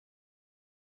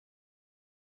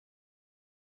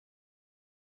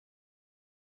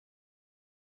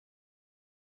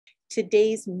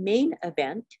today's main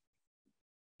event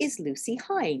is Lucie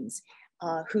Heins,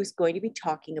 who's going to be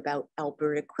talking about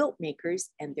Alberta Quiltmakers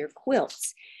and their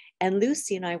quilts. And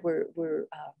Lucie and I were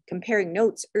comparing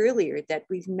notes earlier that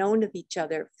we've known of each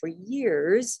other for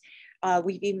years.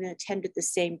 We've even attended the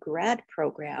same grad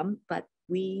program, but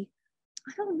I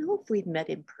don't know if we've met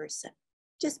in person,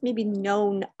 just maybe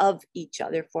known of each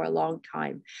other for a long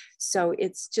time. So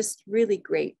it's just really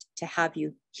great to have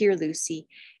you here, Lucie.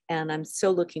 And I'm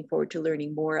so looking forward to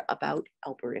learning more about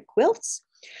Alberta quilts.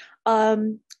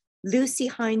 Lucie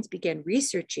Heins began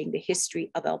researching the history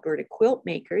of Alberta quilt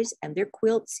makers and their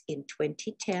quilts in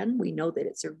 2010. We know that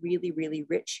it's a really, really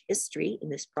rich history in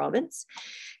this province.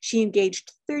 She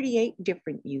engaged 38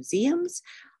 different museums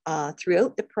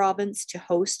throughout the province to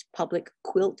host public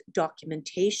quilt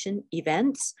documentation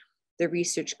events. The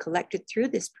research collected through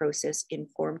this process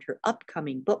informed her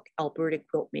upcoming book, Alberta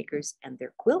Quiltmakers and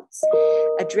Their Quilts,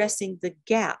 addressing the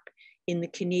gap in the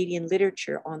Canadian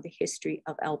literature on the history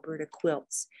of Alberta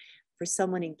quilts. For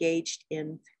someone engaged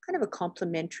in kind of a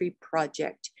complementary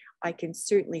project, I can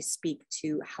certainly speak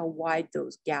to how wide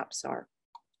those gaps are.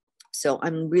 So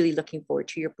I'm really looking forward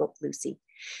to your book, Lucie.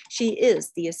 She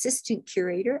is the Assistant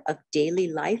Curator of Daily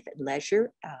Life and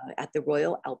Leisure at the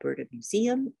Royal Alberta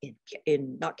Museum in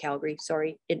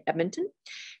Edmonton.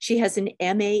 She has an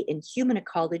MA in Human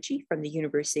Ecology from the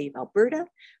University of Alberta,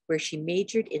 where she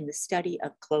majored in the study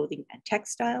of clothing and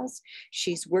textiles.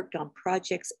 She's worked on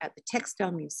projects at the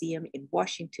Textile Museum in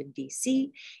Washington,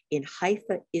 D.C., in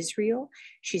Haifa, Israel.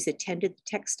 She's attended the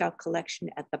textile collection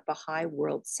at the Baha'i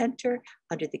World Centre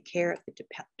under the care of the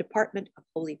Department of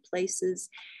Holy Places,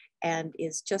 and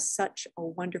is just such a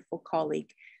wonderful colleague.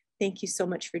 Thank you so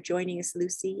much for joining us,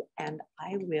 Lucie, and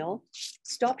I will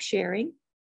stop sharing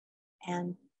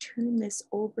and turn this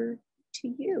over to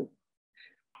you.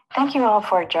 Thank you all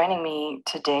for joining me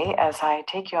today as I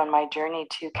take you on my journey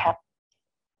to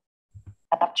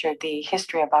capture the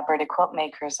history of Alberta quilt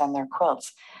makers and their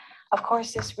quilts. Of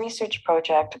course, this research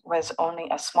project was only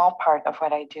a small part of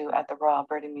what I do at the Royal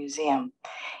Alberta Museum.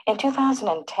 In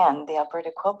 2010, the Alberta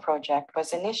Quilt Project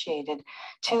was initiated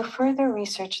to further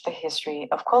research the history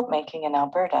of quilt making in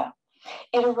Alberta.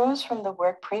 It arose from the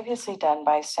work previously done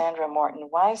by Sandra Morton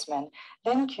Wiseman,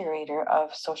 then Curator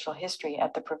of Social History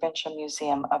at the Provincial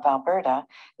Museum of Alberta,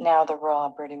 now the Royal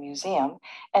Alberta Museum,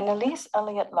 and Elise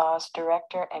Elliott-Laws,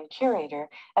 Director and Curator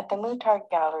at the Muttart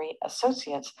Gallery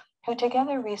Associates, who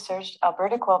together researched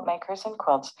Alberta quilt makers and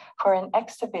quilts for an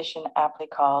exhibition aptly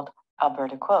called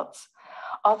Alberta Quilts.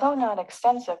 Although not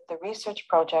extensive, the research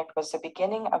project was the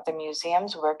beginning of the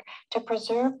museum's work to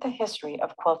preserve the history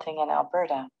of quilting in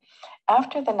Alberta.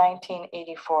 After the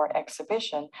 1984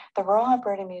 exhibition, the Royal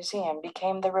Alberta Museum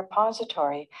became the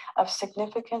repository of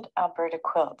significant Alberta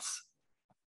quilts.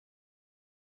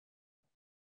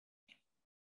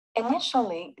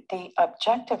 Initially, the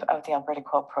objective of the Alberta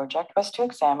Quilt Project was to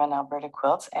examine Alberta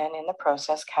quilts and in the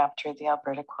process capture the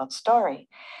Alberta quilt story.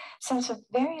 Since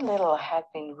very little had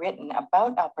been written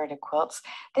about Alberta quilts,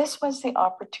 this was the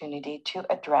opportunity to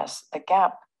address the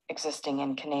gap existing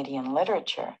in Canadian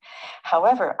literature.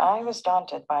 However, I was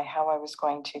daunted by how I was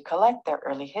going to collect their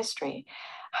early history.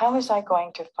 How was I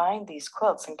going to find these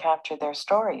quilts and capture their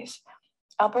stories?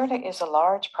 Alberta is a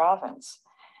large province.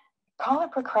 Call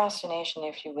it procrastination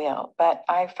if you will, but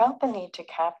I felt the need to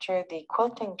capture the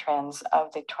quilting trends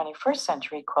of the 21st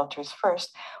century quilters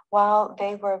first, while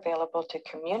they were available to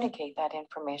communicate that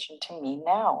information to me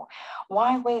now.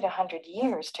 Why wait 100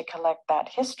 years to collect that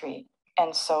history?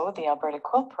 And so the Alberta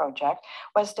Quilt Project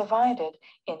was divided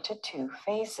into two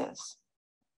phases.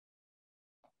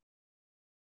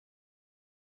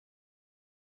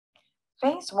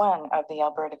 Phase one of the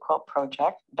Alberta Quilt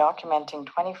Project, documenting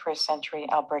 21st century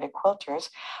Alberta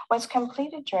quilters, was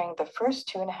completed during the first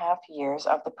 2.5 years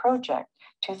of the project,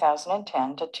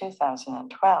 2010 to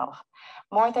 2012.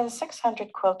 More than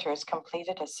 600 quilters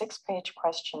completed a 6-page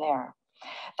questionnaire.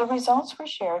 The results were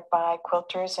shared by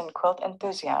quilters and quilt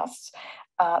enthusiasts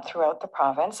throughout the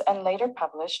province and later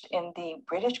published in the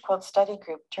British Quilt Study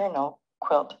Group journal,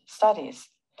 Quilt Studies.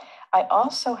 I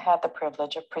also had the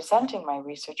privilege of presenting my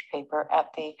research paper at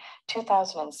the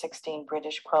 2016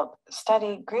 British Quilt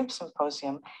Study Group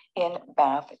Symposium in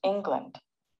Bath, England.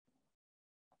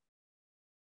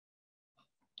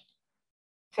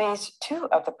 Phase 2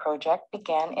 of the project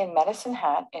began in Medicine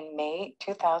Hat in May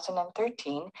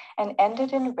 2013 and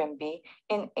ended in Rimbey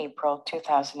in April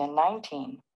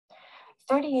 2019.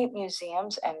 38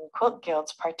 museums and quilt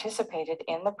guilds participated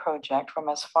in the project from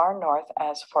as far north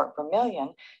as Fort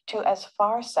Vermilion to as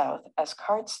far south as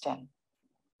Cardston.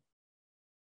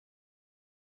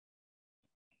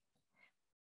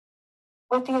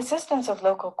 With the assistance of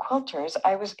local quilters,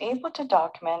 I was able to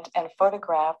document and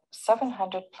photograph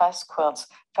 700 plus quilts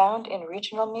found in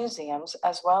regional museums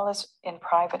as well as in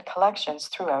private collections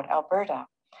throughout Alberta.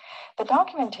 The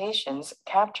documentations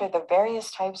capture the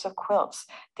various types of quilts,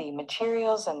 the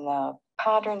materials and the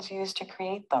patterns used to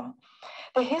create them.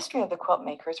 The history of the quilt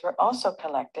makers were also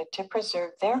collected to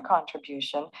preserve their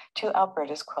contribution to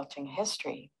Alberta's quilting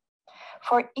history.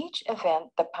 For each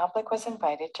event, the public was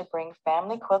invited to bring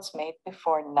family quilts made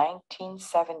before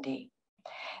 1970.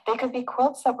 They could be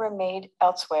quilts that were made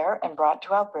elsewhere and brought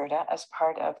to Alberta as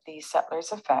part of the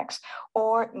settlers' effects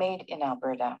or made in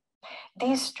Alberta.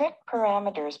 These strict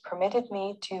parameters permitted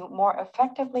me to more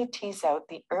effectively tease out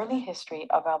the early history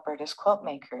of Alberta's quilt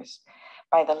makers.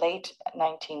 By the late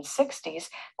 1960s,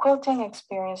 quilting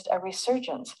experienced a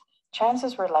resurgence.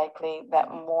 Chances were likely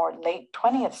that more late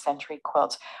 20th century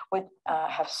quilts would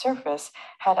have surfaced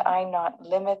had I not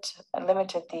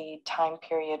limited the time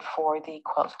period for the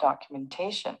quilt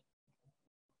documentation.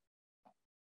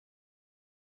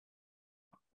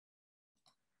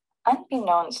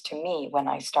 Unbeknownst to me when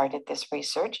I started this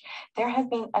research, there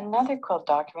had been another quilt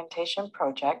documentation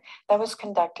project that was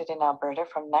conducted in Alberta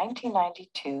from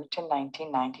 1992 to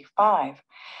 1995.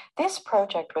 This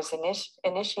project was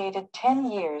initiated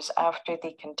 10 years after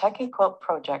the Kentucky Quilt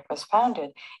Project was founded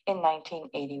in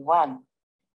 1981.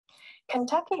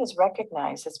 Kentucky is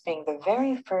recognized as being the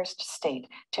very first state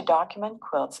to document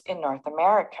quilts in North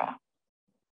America.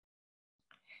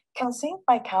 Conceived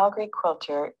by Calgary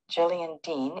quilter Gillian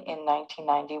Dean in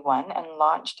 1991 and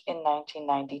launched in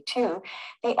 1992,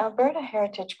 the Alberta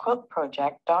Heritage Quilt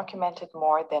Project documented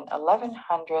more than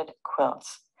 1,100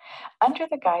 quilts. Under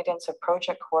the guidance of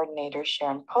project coordinator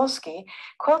Sharon Polsky,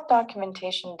 quilt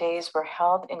documentation days were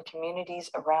held in communities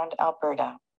around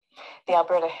Alberta. The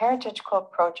Alberta Heritage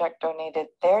Quilt Project donated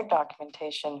their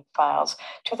documentation files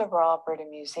to the Royal Alberta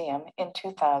Museum in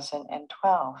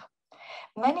 2012.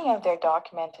 Many of their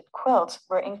documented quilts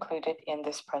were included in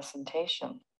this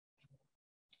presentation.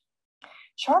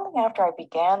 Shortly after I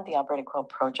began the Alberta Quilt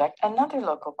Project, another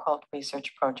local quilt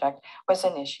research project was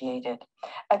initiated.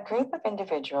 A group of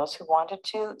individuals who wanted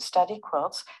to study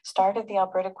quilts started the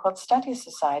Alberta Quilt Study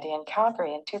Society in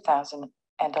Calgary in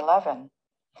 2011.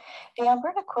 The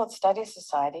Alberta Quilt Study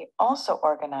Society also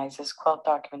organizes quilt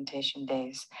documentation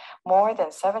days. More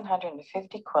than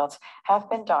 750 quilts have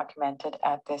been documented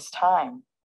at this time.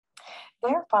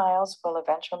 Their files will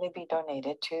eventually be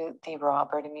donated to the Royal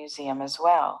Alberta Museum as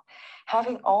well.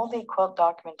 Having all the quilt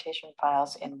documentation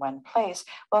files in one place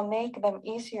will make them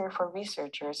easier for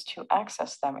researchers to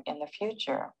access them in the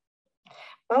future.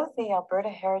 Both the Alberta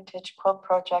Heritage Quilt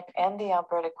Project and the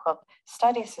Alberta Quilt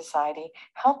Study Society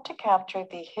helped to capture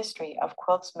the history of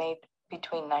quilts made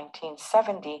between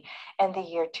 1970 and the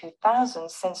year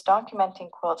 2000, since documenting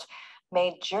quilts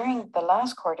made during the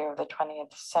last quarter of the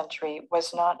 20th century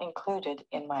was not included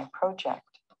in my project.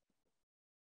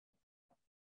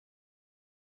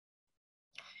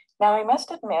 Now, I must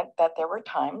admit that there were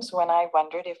times when I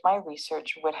wondered if my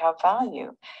research would have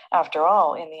value. After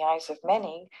all, in the eyes of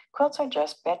many, quilts are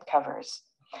just bed covers.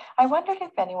 I wondered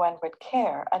if anyone would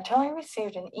care until I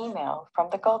received an email from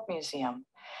the Galt Museum.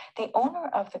 The owner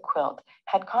of the quilt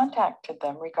had contacted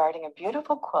them regarding a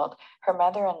beautiful quilt her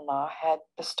mother-in-law had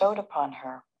bestowed upon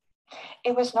her.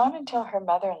 It was not until her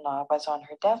mother-in-law was on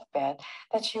her deathbed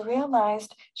that she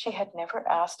realized she had never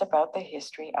asked about the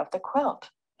history of the quilt.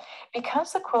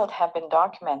 Because the quilt had been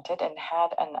documented and had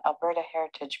an Alberta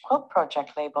Heritage Quilt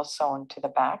Project label sewn to the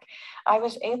back, I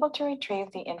was able to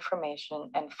retrieve the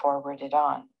information and forward it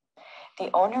on.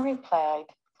 The owner replied,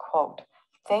 quote,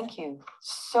 "Thank you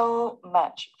so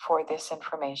much for this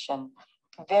information.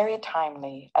 Very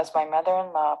timely, as my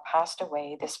mother-in-law passed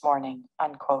away this morning,"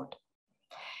 unquote.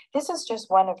 This is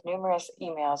just one of numerous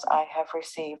emails I have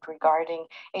received regarding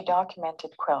a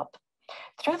documented quilt.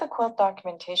 Through the quilt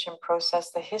documentation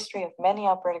process, the history of many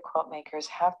Alberta quilt makers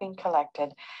have been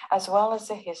collected, as well as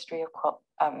the history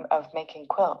of making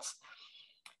quilts.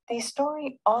 The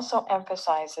story also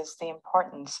emphasizes the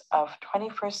importance of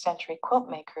 21st century quilt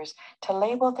makers to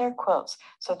label their quilts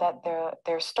so that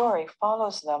their story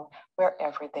follows them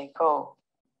wherever they go.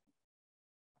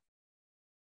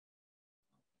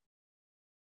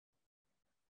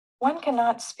 One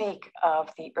cannot speak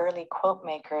of the early quilt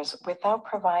makers without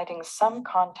providing some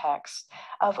context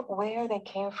of where they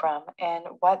came from and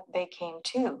what they came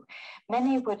to.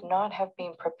 Many would not have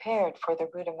been prepared for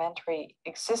the rudimentary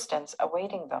existence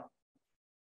awaiting them.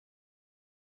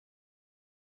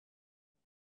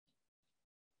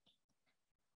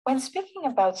 When speaking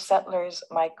about settlers'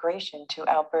 migration to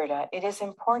Alberta, it is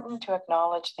important to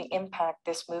acknowledge the impact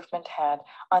this movement had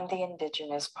on the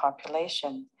Indigenous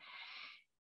population.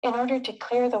 In order to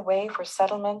clear the way for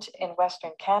settlement in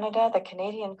Western Canada, the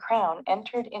Canadian Crown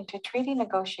entered into treaty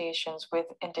negotiations with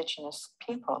Indigenous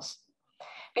peoples.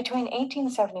 Between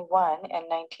 1871 and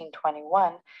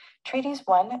 1921, Treaties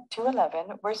 1 to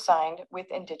 11 were signed with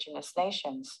Indigenous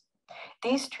nations.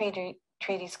 These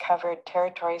treaties covered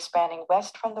territory spanning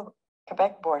west from the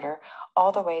Quebec border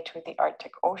all the way to the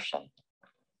Arctic Ocean.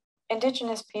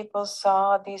 Indigenous peoples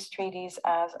saw these treaties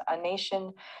as a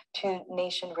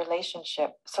nation-to-nation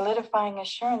relationship, solidifying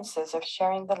assurances of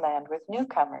sharing the land with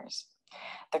newcomers.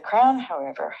 The Crown,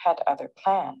 however, had other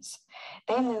plans.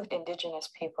 They moved Indigenous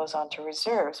peoples onto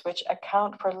reserves, which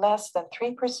account for less than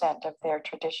 3% of their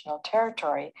traditional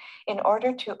territory, in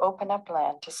order to open up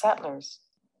land to settlers.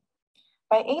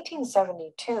 By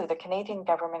 1872, the Canadian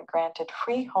government granted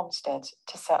free homesteads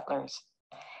to settlers.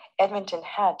 Edmonton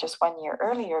had just 1 year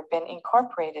earlier been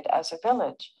incorporated as a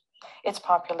village. Its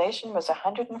population was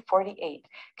 148,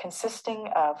 consisting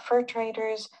of fur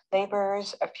traders,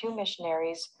 laborers, a few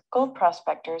missionaries, gold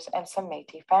prospectors, and some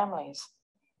Métis families.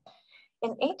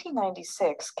 In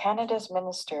 1896, Canada's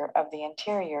Minister of the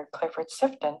Interior, Clifford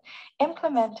Sifton,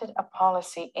 implemented a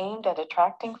policy aimed at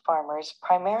attracting farmers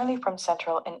primarily from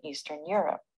Central and Eastern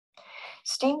Europe.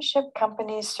 Steamship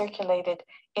companies circulated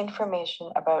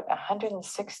information about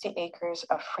 160 acres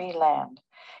of free land.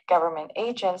 Government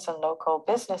agents and local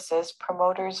businesses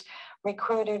promoters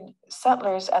recruited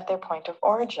settlers at their point of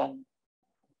origin.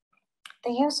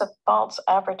 The use of false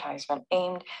advertisement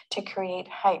aimed to create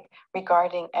hype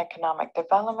regarding economic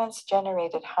developments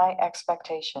generated high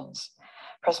expectations.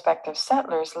 Prospective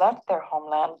settlers left their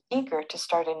homeland eager to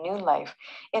start a new life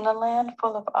in a land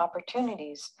full of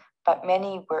opportunities, but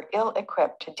many were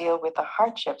ill-equipped to deal with the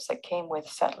hardships that came with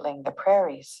settling the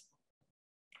prairies.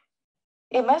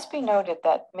 It must be noted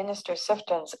that Minister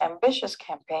Sifton's ambitious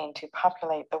campaign to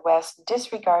populate the West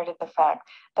disregarded the fact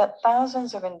that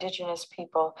thousands of Indigenous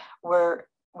people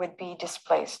would be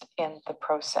displaced in the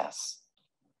process.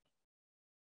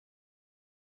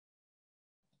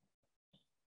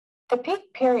 The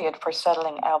peak period for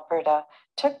settling Alberta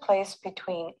took place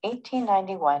between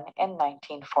 1891 and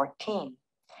 1914.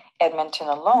 Edmonton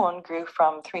alone grew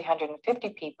from 350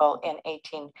 people in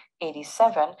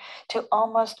 1887 to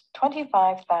almost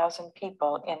 25,000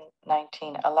 people in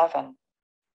 1911.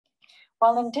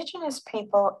 While Indigenous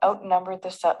people outnumbered the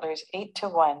settlers 8 to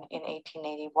 1 in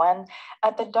 1881,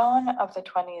 at the dawn of the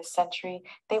 20th century,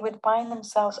 they would find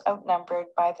themselves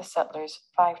outnumbered by the settlers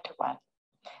 5 to 1.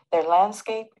 Their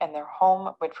landscape and their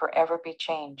home would forever be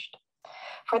changed.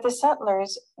 For the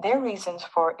settlers, their reasons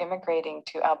for immigrating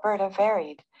to Alberta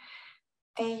varied.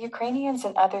 The Ukrainians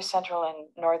and other Central and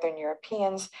Northern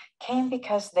Europeans came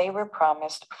because they were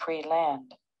promised free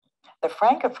land. The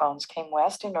Francophones came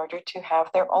west in order to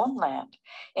have their own land.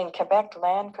 In Quebec,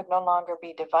 land could no longer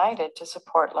be divided to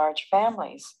support large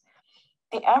families.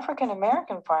 The African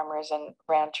American farmers and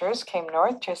ranchers came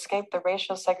north to escape the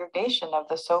racial segregation of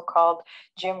the so-called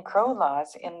Jim Crow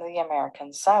laws in the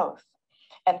American South.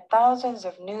 And thousands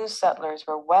of new settlers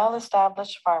were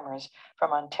well-established farmers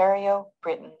from Ontario,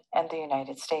 Britain, and the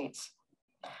United States.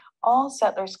 All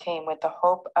settlers came with the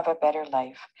hope of a better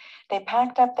life. They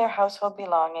packed up their household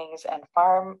belongings and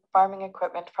farming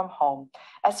equipment from home,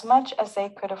 as much as they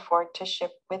could afford to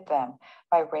ship with them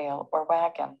by rail or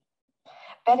wagon.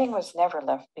 Bedding was never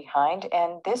left behind,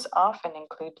 and this often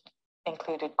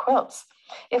included quilts.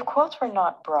 If quilts were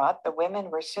not brought, the women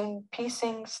were soon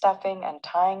piecing, stuffing, and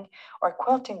tying or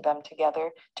quilting them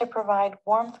together to provide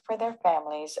warmth for their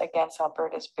families against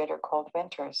Alberta's bitter cold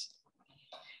winters.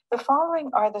 The following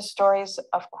are the stories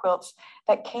of quilts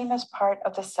that came as part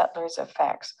of the settlers'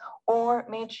 effects or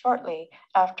made shortly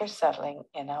after settling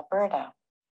in Alberta.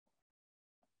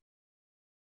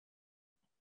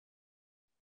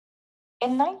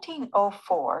 In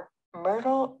 1904,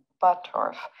 Myrtle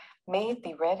Buttorff made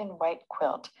the red and white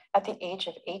quilt at the age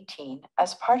of 18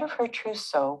 as part of her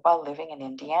trousseau while living in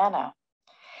Indiana.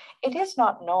 It is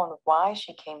not known why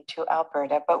she came to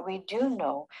Alberta, but we do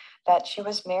know that she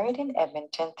was married in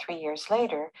Edmonton 3 years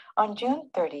later on June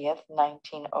 30th,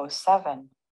 1907.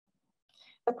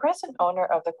 The present owner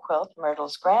of the quilt,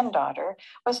 Myrtle's granddaughter,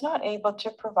 was not able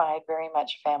to provide very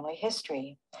much family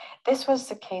history. This was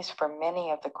the case for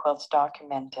many of the quilts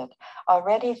documented.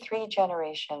 Already 3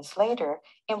 generations later,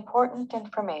 important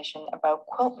information about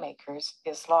quilt makers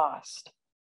is lost.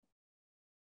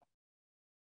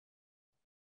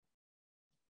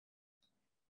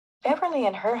 Beverly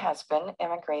and her husband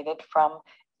immigrated from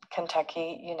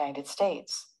Kentucky, United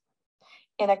States.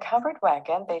 In a covered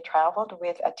wagon, they traveled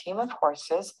with a team of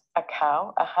horses, a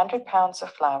cow, 100 pounds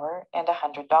of flour, and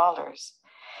 $100.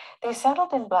 They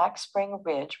settled in Black Spring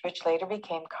Ridge, which later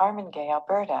became Carmangay,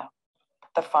 Alberta.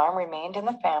 The farm remained in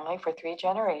the family for 3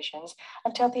 generations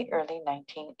until the early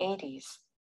 1980s.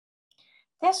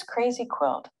 This crazy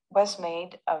quilt was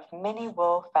made of many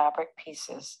wool fabric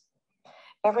pieces.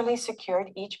 Beverly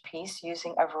secured each piece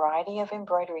using a variety of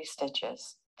embroidery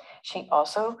stitches. She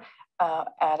also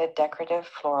added decorative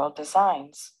floral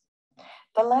designs.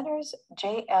 The letters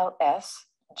JLS,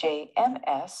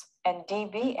 JMS, and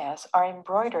DVS are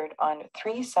embroidered on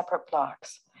 3 separate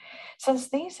blocks. Since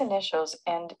these initials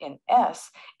end in S,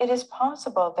 it is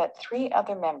possible that 3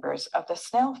 other members of the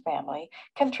Snell family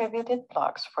contributed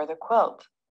blocks for the quilt.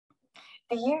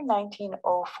 The year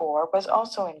 1904 was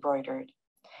also embroidered.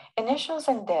 Initials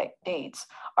and dates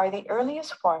are the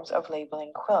earliest forms of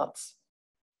labeling quilts.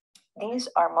 These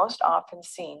are most often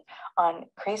seen on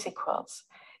crazy quilts.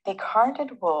 The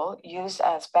carded wool used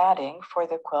as batting for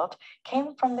the quilt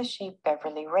came from the sheep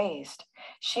Beverly raised.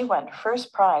 She won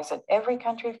first prize at every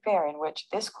country fair in which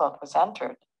this quilt was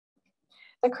entered.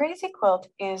 The crazy quilt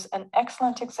is an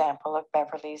excellent example of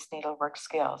Beverly's needlework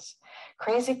skills.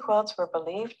 Crazy quilts were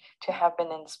believed to have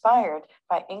been inspired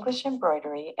by English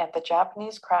embroidery and the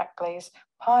Japanese crack glaze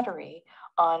pottery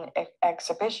on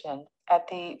exhibition at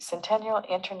the Centennial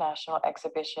International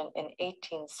Exhibition in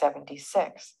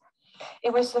 1876.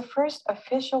 It was the first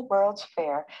official World's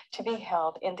Fair to be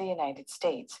held in the United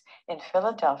States, in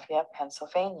Philadelphia,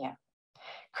 Pennsylvania.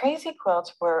 Crazy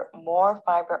quilts were more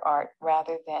fiber art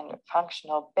rather than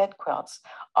functional bed quilts,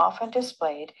 often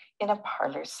displayed in a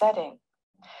parlor setting.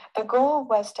 The goal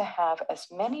was to have as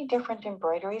many different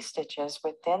embroidery stitches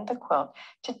within the quilt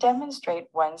to demonstrate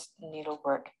one's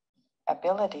needlework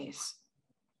abilities.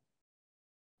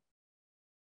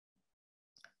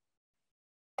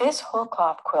 This whole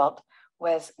cloth quilt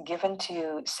was given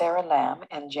to Sarah Lamb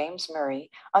and James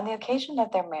Murray on the occasion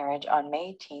of their marriage on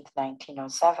May 18,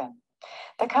 1907.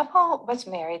 The couple was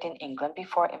married in England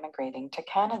before immigrating to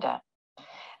Canada.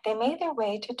 They made their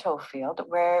way to Tofield,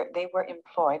 where they were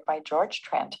employed by George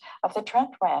Trent of the Trent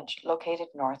Ranch located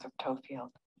north of Tofield.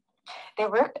 They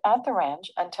worked at the ranch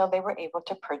until they were able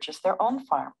to purchase their own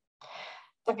farm.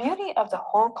 The beauty of the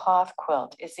whole cloth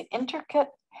quilt is the intricate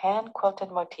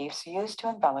hand-quilted motifs used to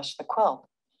embellish the quilt.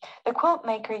 The quilt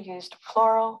maker used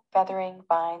floral, feathering,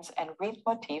 vines, and wreath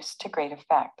motifs to great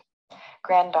effect.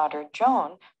 Granddaughter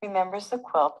Joan remembers the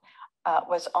quilt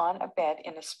was on a bed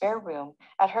in a spare room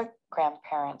at her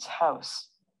grandparents' house.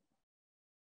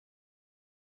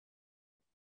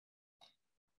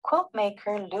 Quilt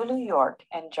maker Lulu York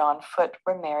and John Foote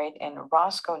were married in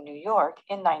Roscoe, New York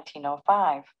in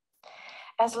 1905.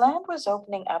 As land was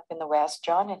opening up in the West,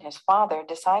 John and his father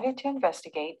decided to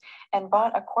investigate and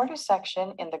bought a quarter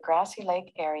section in the Grassy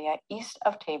Lake area east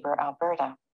of Taber,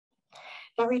 Alberta.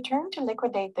 They returned to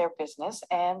liquidate their business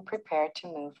and prepared to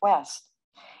move west.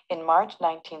 In March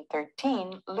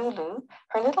 1913, Lulu,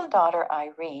 her little daughter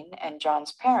Irene, and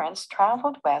John's parents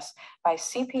traveled west by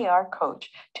CPR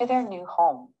coach to their new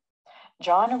home.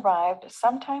 John arrived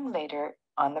sometime later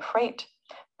on the freight,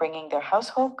 bringing their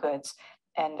household goods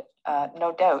and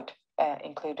no doubt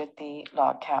included the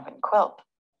log cabin quilt.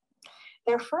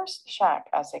 Their first shack,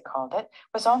 as they called it,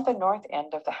 was on the north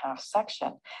end of the half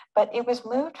section, but it was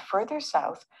moved further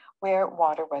south where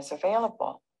water was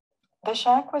available. The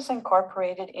shack was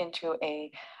incorporated into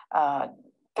a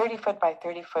 30-foot by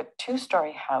 30-foot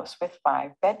two-story house with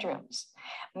 5 bedrooms.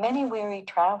 Many weary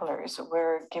travelers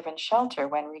were given shelter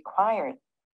when required.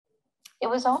 It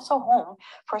was also home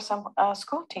for some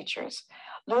school teachers.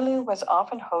 Lulu was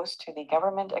often host to the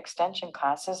government extension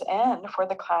classes and for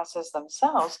the classes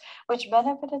themselves, which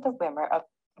benefited the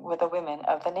women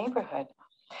of the neighborhood.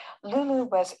 Lulu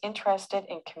was interested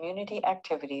in community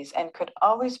activities and could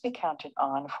always be counted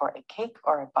on for a cake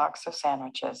or a box of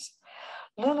sandwiches.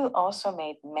 Lulu also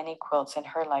made many quilts in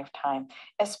her lifetime,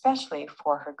 especially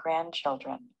for her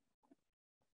grandchildren.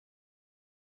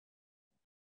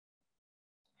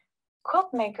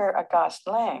 Quilt maker Auguste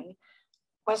Lang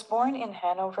was born in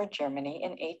Hanover, Germany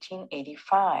in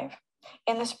 1885.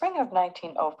 In the spring of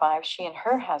 1905, she and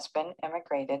her husband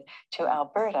emigrated to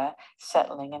Alberta,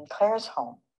 settling in Claire's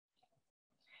home.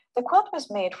 The quilt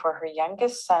was made for her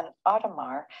youngest son,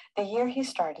 Ottomar, the year he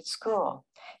started school.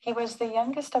 He was the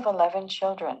youngest of 11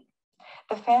 children.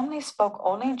 The family spoke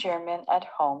only German at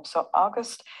home, so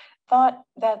Auguste thought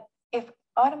that if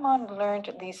Ottomar learned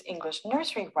these English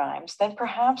nursery rhymes, then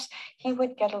perhaps he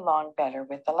would get along better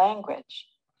with the language.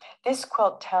 This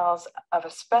quilt tells of a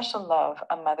special love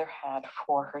a mother had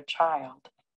for her child.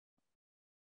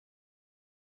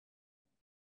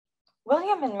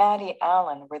 William and Maddie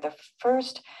Allen were the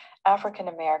first African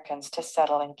Americans to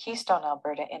settle in Keystone,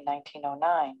 Alberta in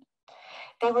 1909.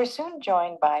 They were soon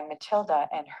joined by Matilda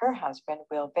and her husband,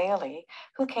 Will Bailey,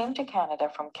 who came to Canada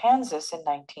from Kansas in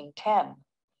 1910.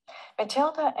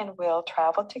 Matilda and Will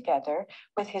traveled together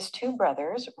with his two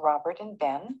brothers, Robert and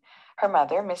Ben, her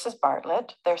mother, Mrs.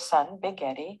 Bartlett, their son, Big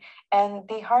Eddie, and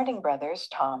the Harding brothers,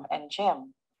 Tom and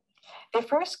Jim. They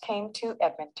first came to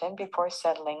Edmonton before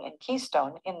settling in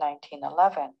Keystone in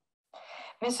 1911.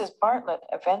 Mrs. Bartlett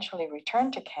eventually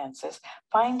returned to Kansas,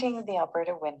 finding the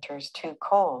Alberta winters too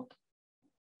cold.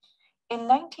 In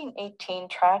 1918,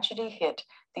 tragedy hit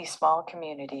the small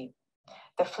community.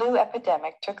 The flu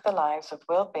epidemic took the lives of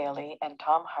Will Bailey and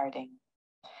Tom Harding.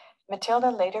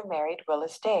 Matilda later married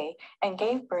Willis Day and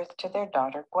gave birth to their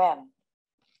daughter Gwen.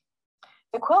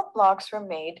 The quilt blocks were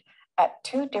made at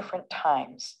two different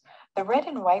times. The red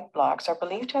and white blocks are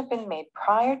believed to have been made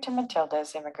prior to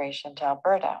Matilda's immigration to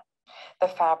Alberta. The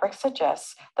fabric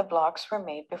suggests the blocks were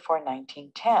made before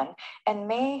 1910 and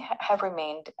may have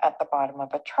remained at the bottom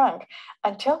of a trunk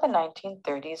until the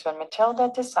 1930s when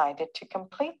Matilda decided to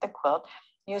complete the quilt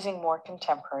using more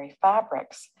contemporary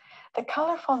fabrics. The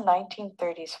colorful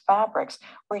 1930s fabrics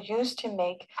were used to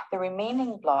make the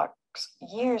remaining blocks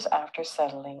years after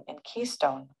settling in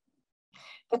Keystone.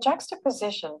 The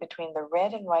juxtaposition between the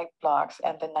red and white blocks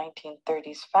and the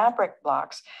 1930s fabric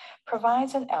blocks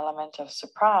provides an element of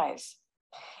surprise.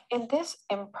 In this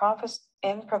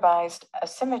improvised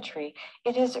asymmetry,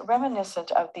 it is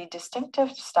reminiscent of the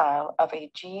distinctive style of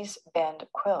a Gee's Bend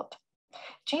quilt.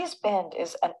 Gee's Bend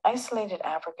is an isolated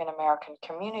African American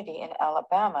community in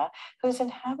Alabama whose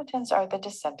inhabitants are the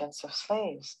descendants of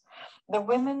slaves. The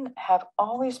women have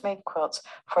always made quilts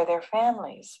for their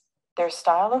families. Their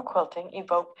style of quilting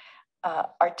evoked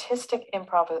artistic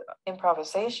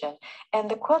improvisation, and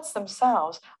the quilts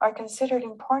themselves are considered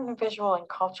important visual and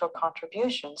cultural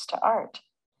contributions to art.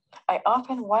 I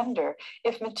often wonder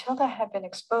if Matilda had been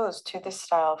exposed to this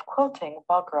style of quilting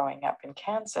while growing up in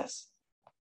Kansas.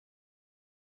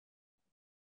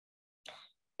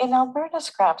 In Alberta,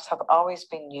 scraps have always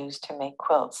been used to make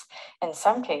quilts. In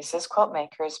some cases, quilt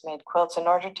makers made quilts in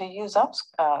order to use up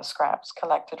scraps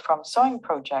collected from sewing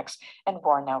projects and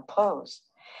worn-out clothes.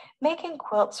 Making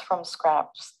quilts from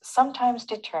scraps sometimes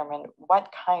determined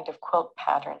what kind of quilt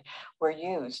pattern were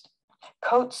used.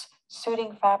 Coats,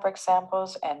 suiting fabric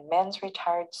samples, and men's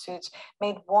retired suits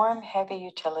made warm, heavy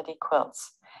utility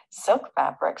quilts. Silk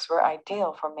fabrics were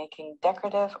ideal for making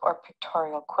decorative or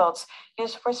pictorial quilts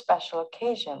used for special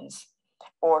occasions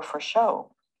or for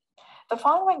show. The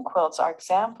following quilts are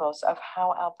examples of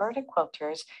how Alberta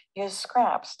quilters use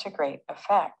scraps to great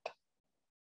effect.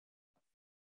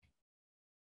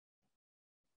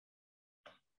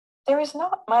 There is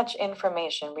not much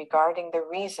information regarding the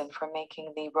reason for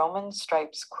making the Roman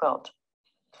stripes quilt.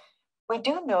 We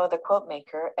do know the quilt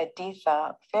maker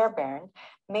Editha Fairbairn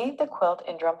made the quilt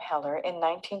in Drumheller in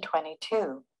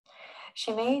 1922.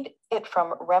 She made it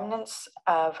from remnants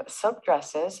of silk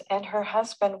dresses and her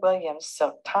husband William's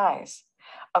silk ties.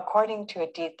 According to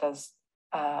Editha's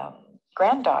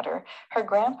granddaughter, her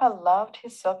grandpa loved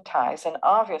his silk ties and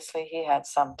obviously he had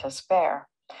some to spare.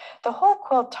 The whole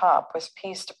quilt top was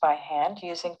pieced by hand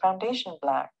using foundation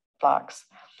blocks.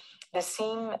 The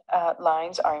seam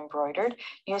lines are embroidered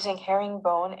using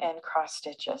herringbone and cross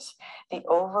stitches. The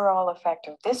overall effect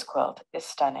of this quilt is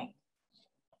stunning.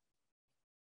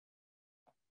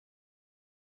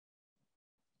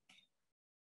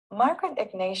 Margaret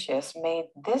Ignatius made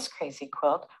this crazy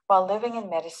quilt while living in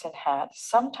Medicine Hat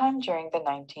sometime during the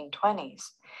 1920s.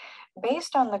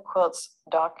 Based on the quilts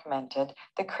documented,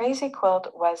 the crazy quilt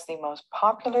was the most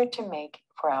popular to make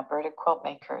for Alberta quilt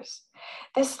makers.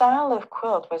 This style of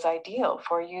quilt was ideal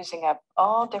for using up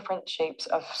all different shapes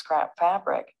of scrap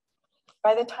fabric.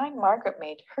 By the time Margaret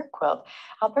made her quilt,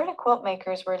 Alberta quilt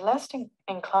makers were less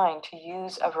inclined to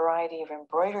use a variety of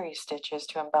embroidery stitches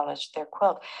to embellish their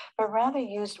quilt, but rather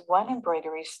used one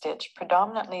embroidery stitch,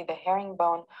 predominantly the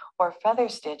herringbone or feather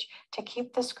stitch, to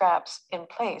keep the scraps in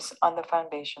place on the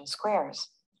foundation squares.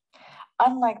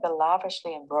 Unlike the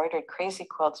lavishly embroidered crazy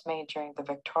quilts made during the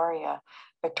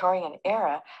Victorian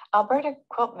era, Alberta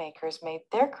quilt makers made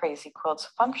their crazy quilts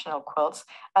functional quilts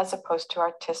as opposed to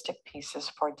artistic pieces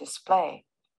for display.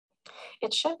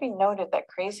 It should be noted that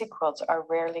crazy quilts are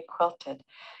rarely quilted.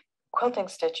 Quilting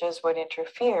stitches would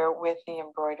interfere with the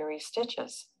embroidery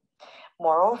stitches.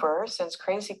 Moreover, since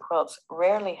crazy quilts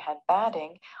rarely had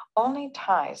batting, only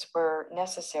ties were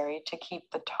necessary to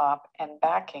keep the top and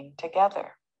backing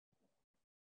together.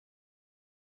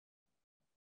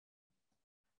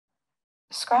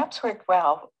 Scraps worked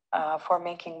well for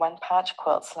making one patch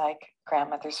quilts like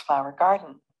grandmother's flower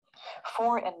garden.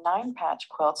 4 and 9 patch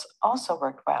quilts also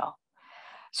worked well.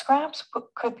 Scraps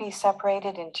could be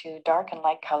separated into dark and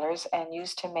light colors and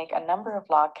used to make a number of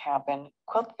log cabin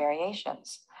quilt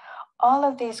variations. All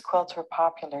of these quilts were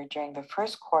popular during the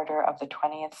first quarter of the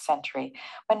 20th century,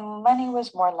 when money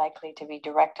was more likely to be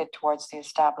directed towards the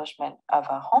establishment of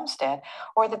a homestead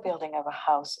or the building of a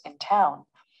house in town.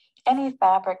 Any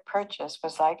fabric purchased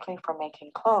was likely for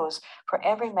making clothes for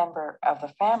every member of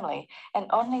the family, and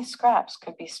only scraps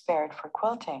could be spared for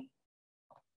quilting.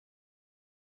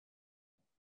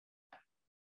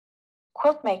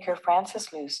 Quilt maker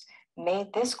Frances Luce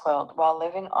made this quilt while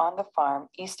living on the farm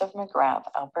east of McGrath,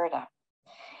 Alberta.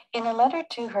 In a letter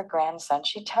to her grandson,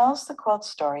 she tells the quilt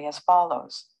story as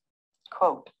follows,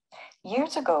 quote,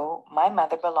 "Years ago, my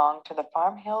mother belonged to the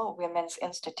Farm Hill Women's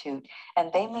Institute,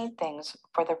 and they made things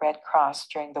for the Red Cross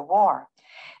during the war.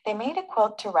 They made a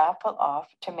quilt to raffle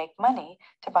off to make money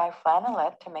to buy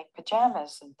flannelette to make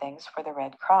pajamas and things for the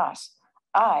Red Cross.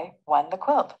 I won the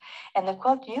quilt, and the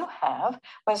quilt you have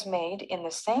was made in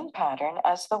the same pattern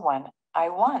as the one I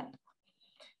won.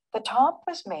 The top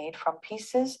was made from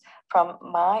pieces from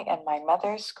my and my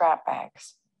mother's scrap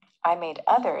bags. I made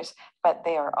others, but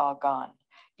they are all gone.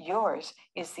 Yours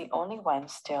is the only one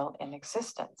still in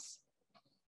existence."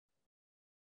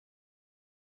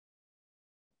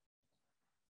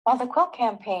 While the quilt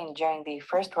campaign during the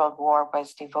First World War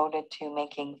was devoted to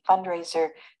making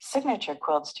fundraiser signature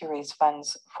quilts to raise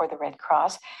funds for the Red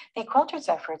Cross, the quilters'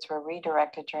 efforts were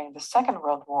redirected during the Second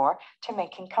World War to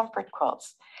making comfort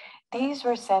quilts. These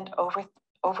were sent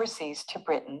overseas to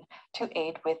Britain to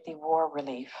aid with the war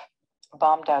relief.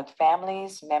 Bombed out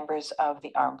families, members of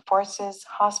the armed forces,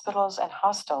 hospitals, and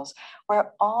hostels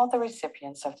were all the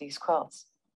recipients of these quilts.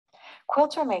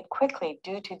 Quilts were made quickly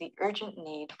due to the urgent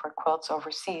need for quilts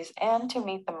overseas and to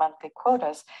meet the monthly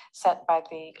quotas set by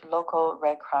the local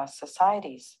Red Cross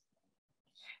societies.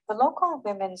 The local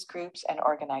women's groups and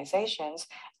organizations,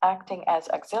 acting as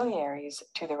auxiliaries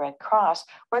to the Red Cross,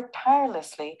 worked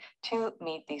tirelessly to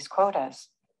meet these quotas.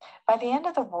 By the end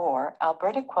of the war,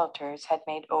 Alberta quilters had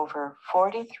made over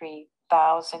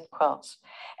 43,000 quilts.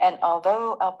 And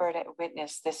although Alberta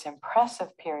witnessed this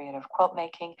impressive period of quilt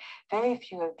making, very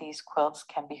few of these quilts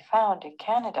can be found in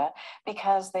Canada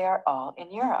because they are all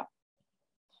in Europe.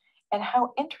 And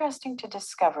how interesting to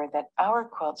discover that our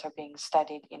quilts are being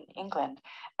studied in England,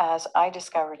 as I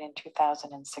discovered in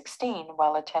 2016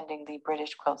 while attending the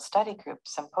British Quilt Study Group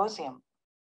Symposium.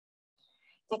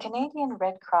 The Canadian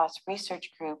Red Cross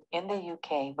Research Group in the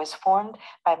UK was formed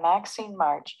by Maxine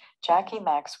March, Jackie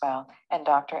Maxwell, and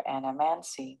Dr. Anna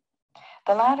Mancy.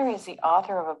 The latter is the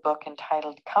author of a book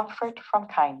entitled Comfort from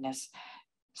Kindness,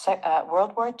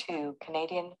 World War II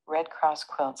Canadian Red Cross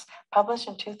Quilts, published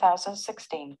in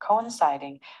 2016,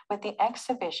 coinciding with the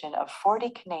exhibition of 40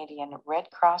 Canadian Red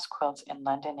Cross quilts in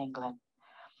London, England.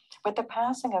 With the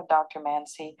passing of Dr.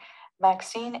 Mancy,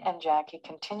 Maxine and Jackie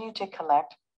continue to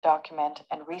collect, document,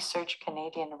 and research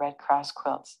Canadian Red Cross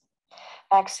quilts.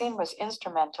 Maxine was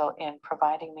instrumental in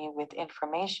providing me with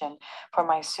information for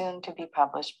my soon-to-be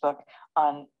published book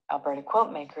on Alberta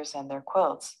Quiltmakers and their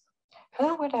quilts.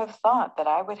 Who would have thought that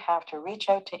I would have to reach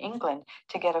out to England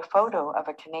to get a photo of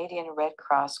a Canadian Red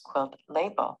Cross quilt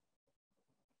label?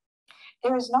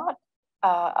 There is not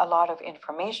a lot of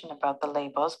information about the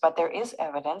labels, but there is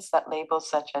evidence that labels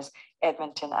such as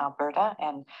Edmonton, Alberta,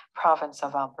 and Province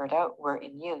of Alberta were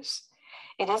in use.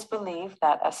 It is believed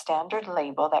that a standard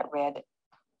label that read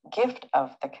Gift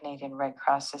of the Canadian Red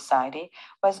Cross Society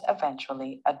was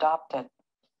eventually adopted.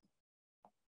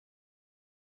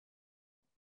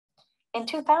 In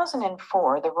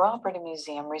 2004, the Royal Alberta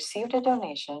Museum received a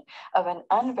donation of an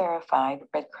unverified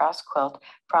Red Cross quilt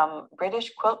from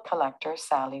British quilt collector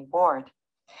Sally Ward.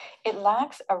 It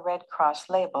lacks a Red Cross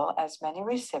label, as many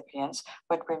recipients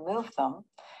would remove them,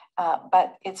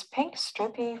 but its pink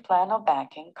strippy flannel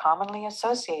backing, commonly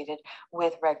associated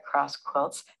with Red Cross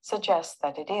quilts, suggests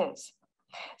that it is.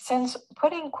 Since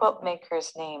putting quilt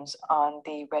makers' names on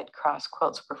the Red Cross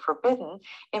quilts were forbidden,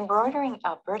 embroidering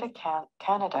Alberta,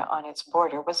 Canada on its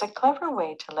border was a clever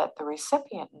way to let the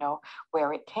recipient know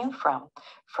where it came from,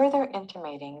 further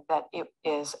intimating that it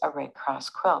is a Red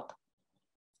Cross quilt.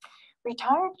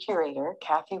 Retired curator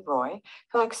Kathy Roy,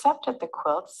 who accepted the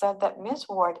quilt, said that Ms.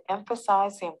 Ward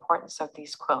emphasized the importance of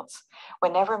these quilts.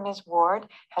 Whenever Ms. Ward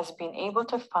has been able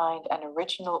to find an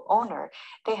original owner,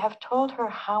 they have told her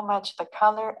how much the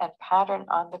color and pattern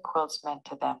on the quilts meant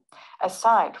to them,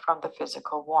 aside from the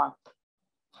physical warmth.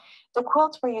 The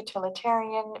quilts were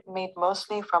utilitarian, made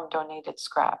mostly from donated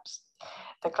scraps.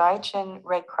 The Gleichen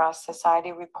Red Cross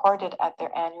Society reported at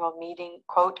their annual meeting,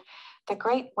 quote, "The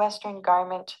Great Western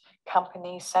Garment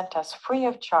Company sent us free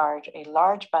of charge a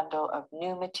large bundle of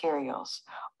new materials,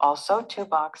 also 2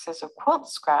 boxes of quilt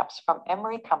scraps from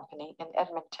Emery Company in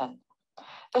Edmonton.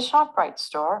 The ShopRite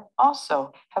store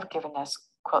also have given us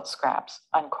quilt scraps,"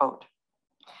 unquote.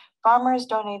 Farmers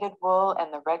donated wool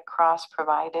and the Red Cross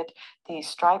provided the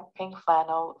striped pink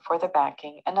flannel for the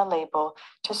backing and a label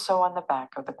to sew on the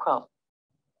back of the quilt.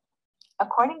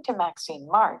 According to Maxine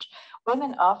March,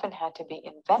 women often had to be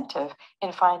inventive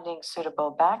in finding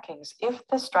suitable backings if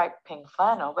the striped pink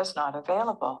flannel was not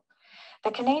available.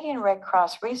 The Canadian Red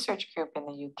Cross Research Group in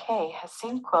the UK has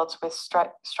seen quilts with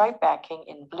stripe backing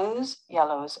in blues,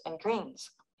 yellows, and greens.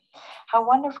 How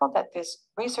wonderful that this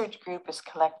research group is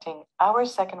collecting our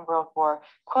Second World War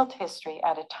quilt history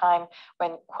at a time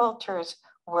when quilters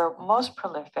were most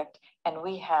prolific and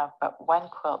we have but one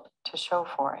quilt to show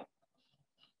for it.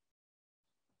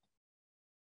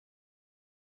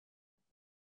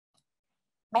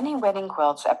 Many wedding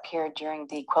quilts appeared during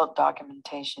the quilt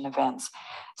documentation events.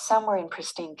 Some were in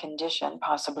pristine condition,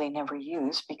 possibly never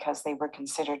used because they were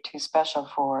considered too special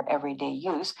for everyday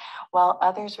use, while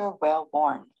others were well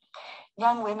worn.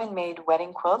 Young women made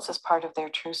wedding quilts as part of their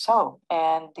trousseau,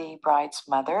 and the bride's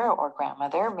mother or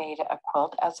grandmother made a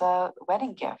quilt as a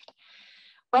wedding gift.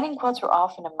 Wedding quilts were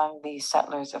often among the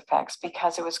settlers' effects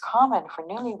because it was common for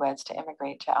newlyweds to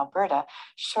immigrate to Alberta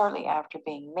shortly after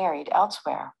being married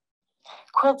elsewhere.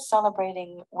 Quilts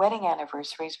celebrating wedding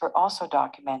anniversaries were also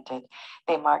documented.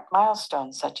 They marked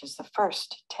milestones such as the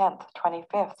 1st, 10th,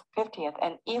 25th, 50th,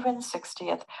 and even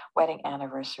 60th wedding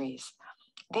anniversaries.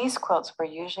 These quilts were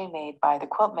usually made by the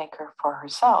quilt maker for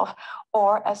herself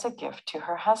or as a gift to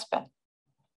her husband.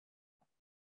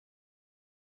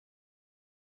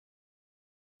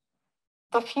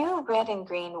 The few red and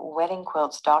green wedding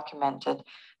quilts documented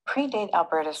predate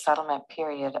Alberta's settlement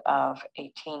period of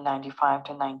 1895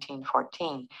 to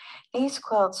 1914. These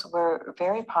quilts were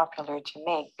very popular to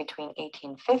make between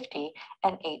 1850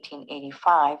 and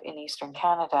 1885 in Eastern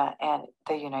Canada and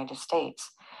the United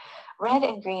States. Red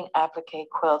and green applique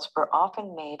quilts were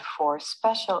often made for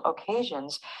special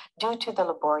occasions due to the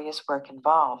laborious work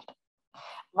involved.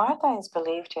 Martha is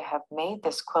believed to have made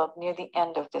this quilt near the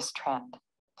end of this trend.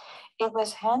 It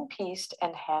was hand-pieced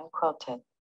and hand-quilted.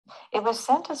 It was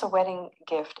sent as a wedding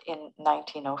gift in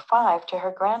 1905 to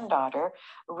her granddaughter,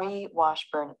 Ree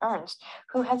Washburn Ernst,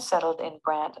 who had settled in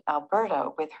Brant,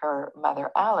 Alberta with her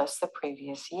mother Alice the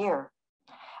previous year.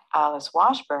 Alice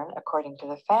Washburn, according to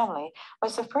the family,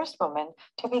 was the first woman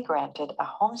to be granted a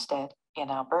homestead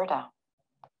in Alberta.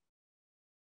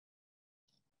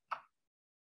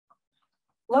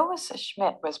 Lois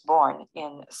Schmidt was born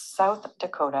in South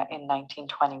Dakota in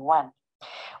 1921.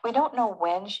 We don't know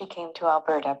when she came to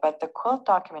Alberta, but the quilt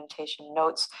documentation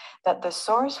notes that the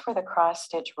source for the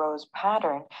cross-stitch rose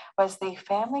pattern was the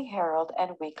Family Herald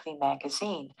and Weekly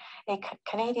Magazine, a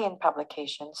Canadian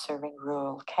publication serving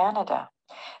rural Canada.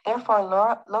 Therefore,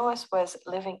 Lois was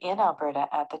living in Alberta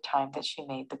at the time that she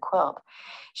made the quilt.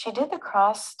 She did the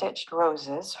cross-stitched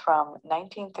roses from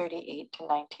 1938 to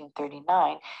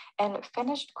 1939 and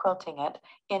finished quilting it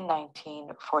in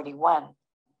 1941.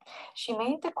 She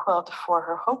made the quilt for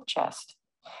her hope chest.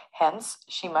 Hence,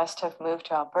 she must have moved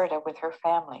to Alberta with her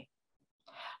family.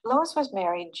 Lois was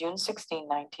married June 16,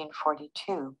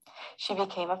 1942. She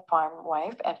became a farm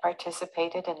wife and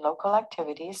participated in local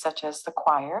activities such as the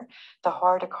choir, the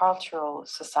Horticultural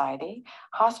Society,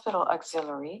 Hospital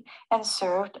Auxiliary, and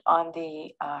served on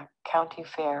the County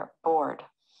Fair Board.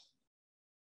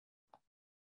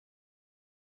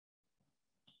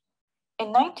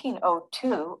 In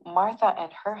 1902, Martha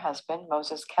and her husband,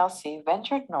 Moses Kelsey,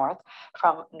 ventured north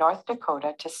from North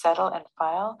Dakota to settle and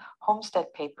file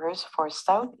homestead papers for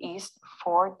Southeast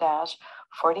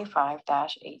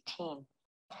 4-45-18.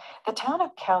 The town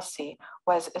of Kelsey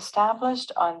was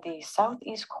established on the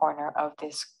southeast corner of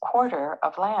this quarter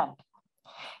of land.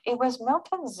 It was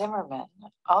Milton Zimmerman,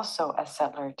 also a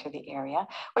settler to the area,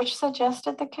 which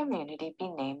suggested the community be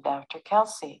named after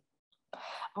Kelsey.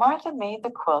 Martha made the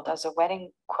quilt as a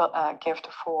wedding gift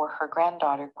for her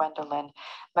granddaughter, Gwendolyn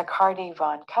McCarty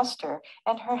von Custer,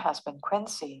 and her husband,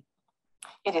 Quincy.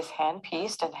 It is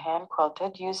hand-pieced and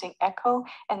hand-quilted using echo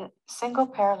and single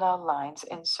parallel lines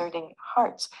inserting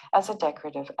hearts as a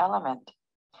decorative element.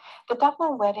 The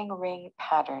double wedding ring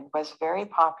pattern was very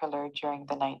popular during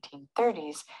the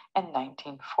 1930s and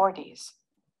 1940s.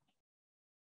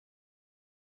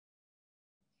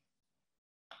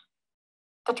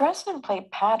 The dress and plate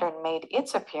pattern made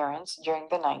its appearance during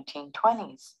the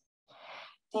 1920s.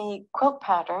 The quilt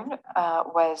pattern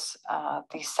was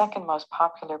the second most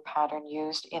popular pattern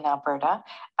used in Alberta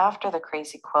after the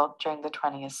crazy quilt during the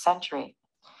 20th century.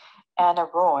 Anna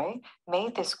Roy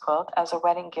made this quilt as a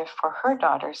wedding gift for her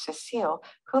daughter Cecile,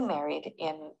 who married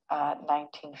in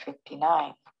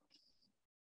 1959.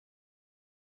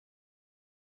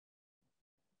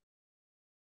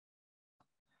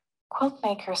 Quilt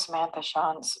maker Samantha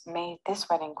Shantz made this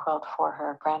wedding quilt for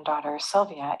her granddaughter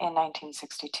Sylvia in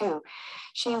 1962.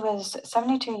 She was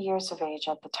 72 years of age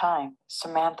at the time.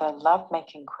 Samantha loved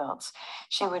making quilts.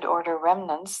 She would order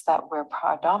remnants that were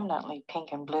predominantly pink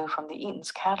and blue from the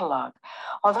Eaton's catalog.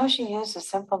 Although she used a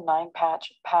simple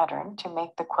 9-patch pattern to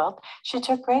make the quilt, she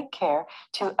took great care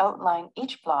to outline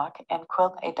each block and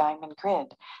quilt a diamond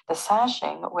grid. The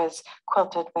sashing was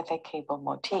quilted with a cable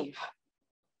motif.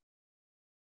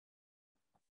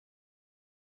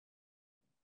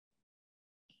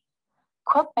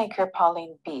 Quilt maker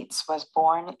Pauline Beets was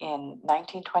born in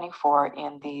 1924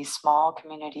 in the small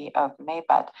community of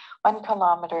Maybutt, 1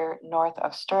 kilometer north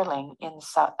of Stirling in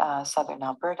southern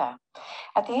Alberta.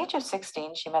 At the age of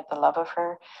 16, she met the love of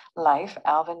her life,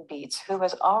 Alvin Beets, who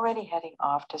was already heading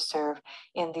off to serve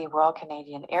in the Royal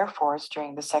Canadian Air Force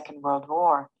during the Second World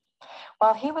War.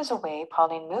 While he was away,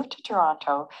 Pauline moved to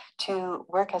Toronto to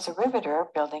work as a riveter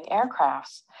building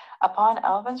aircrafts. Upon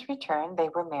Alvin's return, they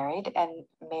were married and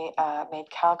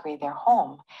made Calgary their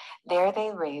home. There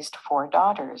they raised 4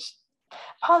 daughters.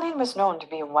 Pauline was known to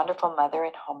be a wonderful mother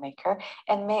and homemaker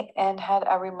and had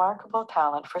a remarkable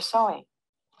talent for sewing.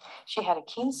 She had a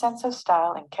keen sense of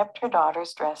style and kept her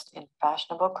daughters dressed in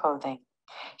fashionable clothing.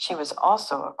 She was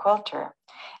also a quilter.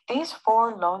 These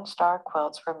 4 Lone Star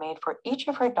quilts were made for each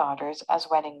of her daughters as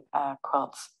wedding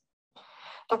quilts.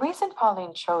 The reason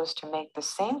Pauline chose to make the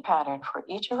same pattern for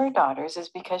each of her daughters is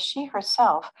because she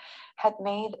herself had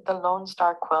made the Lone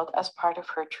Star quilt as part of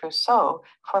her trousseau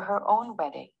for her own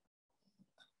wedding.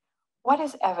 What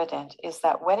is evident is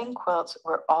that wedding quilts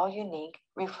were all unique,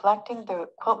 reflecting the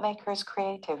quilt maker's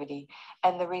creativity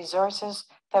and the resources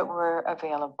that were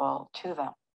available to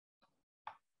them.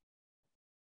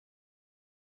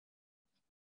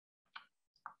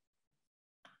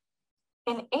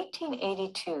 In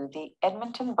 1882, the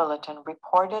Edmonton Bulletin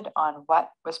reported on what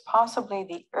was possibly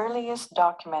the earliest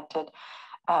documented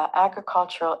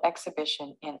agricultural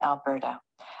exhibition in Alberta.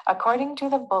 According to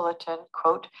the bulletin,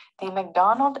 quote, the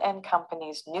McDonald and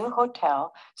Company's new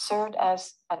hotel served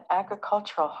as an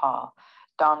agricultural hall.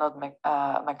 Donald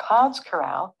McLeod's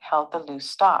corral held the loose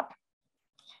stock,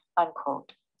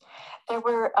 unquote. There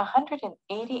were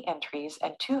 180 entries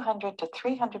and 200 to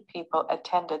 300 people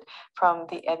attended from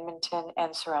the Edmonton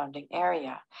and surrounding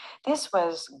area. This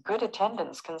was good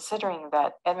attendance considering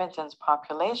that Edmonton's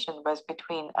population was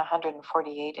between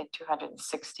 148 and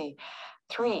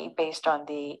 263 based on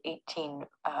the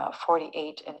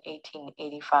 1848 and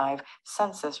 1885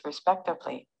 census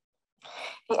respectively.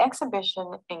 The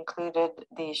exhibition included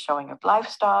the showing of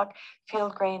livestock,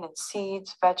 field grain and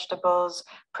seeds, vegetables,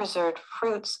 preserved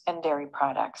fruits, and dairy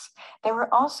products. There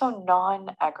were also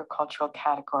non-agricultural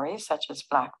categories such as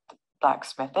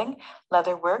blacksmithing,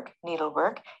 leatherwork,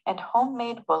 needlework, and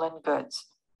homemade woolen goods.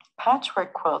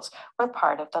 Patchwork quilts were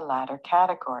part of the latter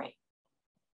category.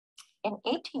 In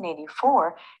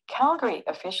 1884, Calgary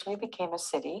officially became a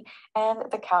city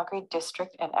and the Calgary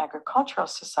District and Agricultural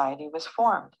Society was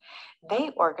formed.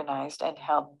 They organized and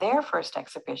held their first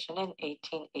exhibition in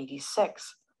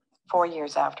 1886, 4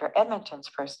 years after Edmonton's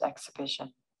first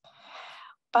exhibition.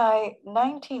 By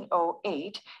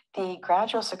 1908, the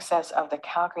gradual success of the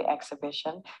Calgary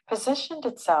exhibition positioned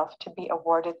itself to be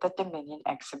awarded the Dominion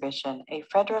Exhibition, a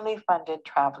federally funded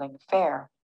traveling fair.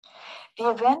 The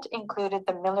event included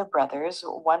the Miller Brothers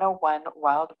 101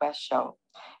 Wild West show.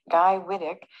 Guy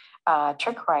Wittick, a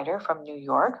trick writer from New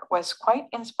York, was quite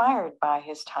inspired by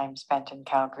his time spent in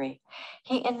Calgary.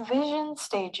 He envisioned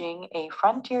staging a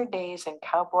Frontier Days and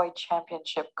Cowboy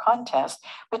Championship contest,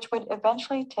 which would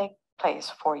eventually take place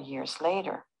 4 years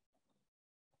later.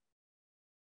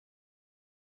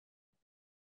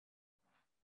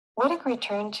 Wittick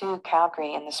returned to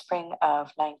Calgary in the spring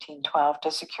of 1912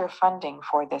 to secure funding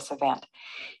for this event.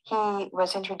 He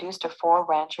was introduced to 4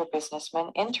 rancher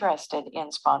businessmen interested in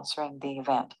sponsoring the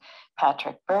event: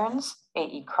 Patrick Burns,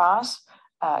 A.E. Cross,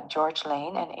 George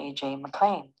Lane, and A.J.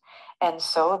 McLean. And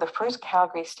so the first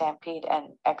Calgary Stampede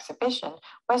and exhibition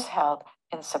was held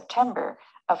in September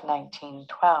of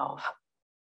 1912.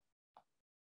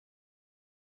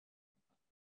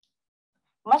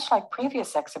 Much like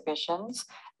previous exhibitions,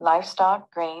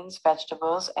 livestock, grains,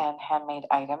 vegetables, and handmade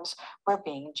items were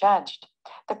being judged.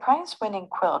 The prize-winning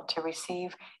quilt to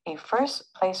receive a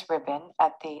first-place ribbon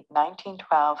at the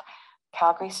 1912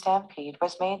 Calgary Stampede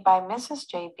was made by Mrs.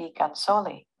 J.B.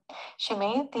 Gansoli. She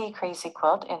made the Crazy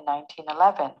Quilt in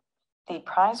 1911. The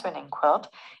prize-winning quilt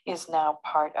is now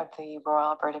part of the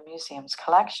Royal Alberta Museum's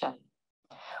collection.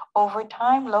 Over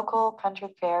time, local country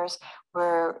fairs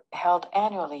were held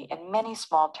annually in many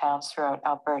small towns throughout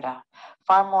Alberta.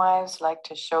 Farm wives liked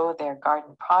to show their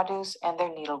garden produce and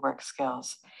their needlework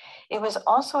skills. It was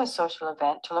also a social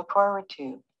event to look forward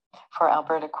to. For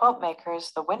Alberta quilt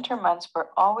makers, the winter months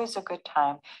were always a good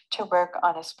time to work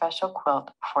on a special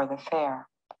quilt for the fair.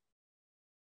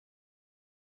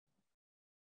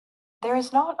 There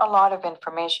is not a lot of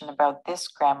information about this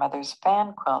grandmother's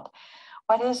fan quilt.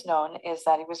 What is known is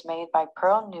that it was made by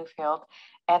Pearl Newfield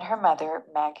and her mother,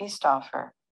 Maggie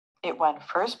Stauffer. It won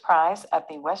first prize at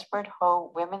the Westward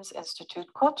Ho Women's Institute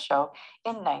Quilt Show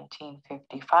in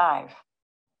 1955.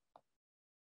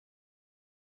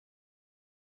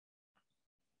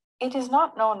 It is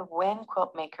not known when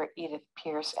quilt maker Edith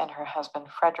Pierce and her husband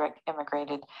Frederick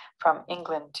immigrated from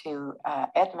England to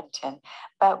Edmonton,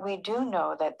 but we do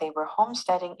know that they were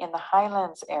homesteading in the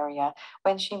Highlands area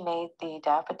when she made the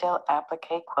Daffodil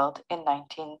Applique quilt in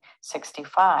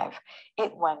 1965.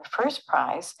 It won first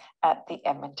prize at the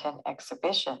Edmonton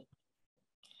exhibition.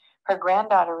 Her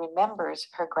granddaughter remembers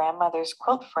her grandmother's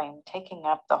quilt frame taking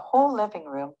up the whole living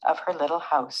room of her little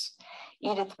house.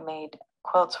 Edith made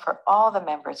quilts for all the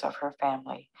members of her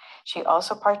family. She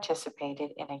also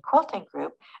participated in a quilting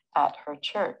group at her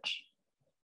church.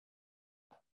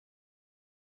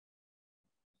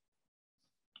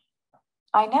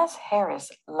 Inez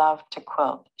Harris loved to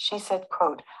quilt. She said,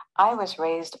 quote, "I was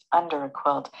raised under a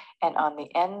quilt and on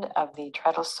the end of the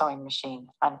treadle sewing machine,"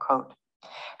 unquote.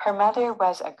 Her mother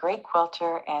was a great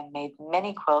quilter and made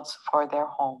many quilts for their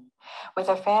home. With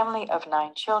a family of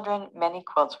 9 children, many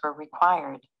quilts were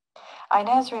required.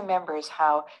 Inez remembers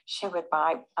how she would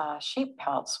buy sheep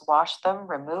pelts, wash them,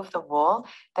 remove the wool,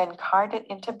 then card it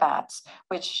into bats,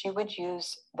 which she would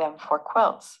use them for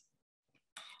quilts.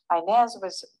 Inez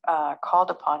was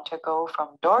called upon to go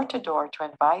from door to door to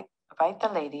invite the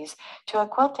ladies to a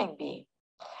quilting bee.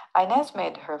 Inez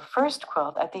made her first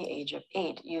quilt at the age of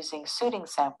 8 using suiting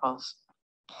samples.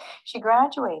 She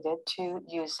graduated to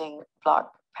using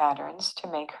block patterns to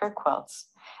make her quilts.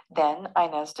 Then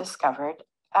Inez discovered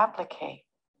applique.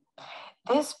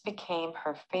 This became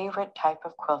her favorite type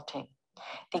of quilting.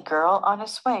 The girl on a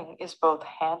swing is both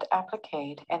hand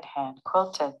appliqued and hand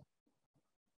quilted.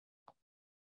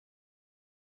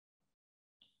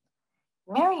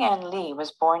 Marianne Lee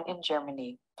was born in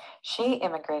Germany. She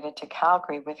immigrated to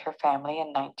Calgary with her family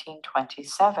in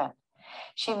 1927.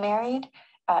 She married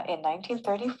in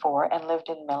 1934 and lived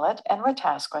in Millet and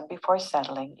Wetaskiwin before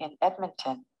settling in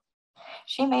Edmonton.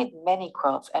 She made many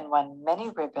quilts and won many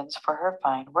ribbons for her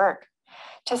fine work.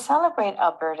 To celebrate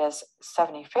Alberta's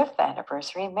 75th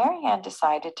anniversary, Marianne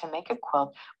decided to make a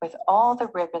quilt with all the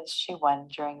ribbons she won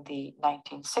during the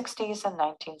 1960s and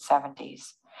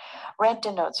 1970s. Red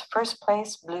denotes first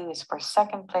place, blue is for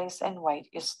second place, and white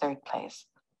is third place.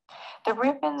 The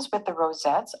ribbons with the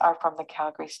rosettes are from the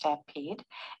Calgary Stampede,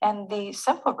 and the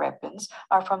simple ribbons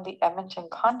are from the Edmonton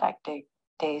Klondike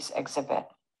Days exhibit.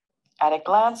 At a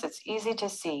glance, it's easy to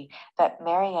see that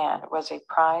Marianne was a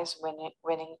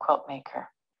prize-winning quilt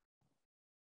maker.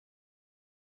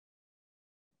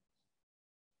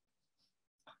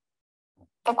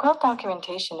 The quilt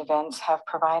documentation events have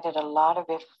provided a lot of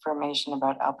information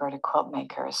about Alberta quilt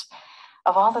makers.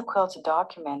 Of all the quilts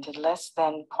documented, less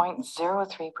than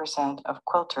 0.03% of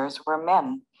quilters were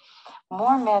men.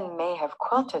 More men may have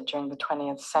quilted during the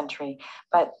 20th century,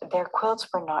 but their quilts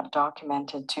were not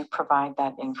documented to provide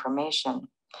that information.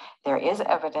 There is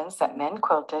evidence that men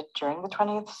quilted during the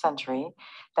 20th century,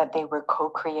 that they were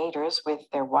co-creators with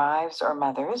their wives or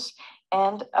mothers,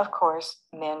 and of course,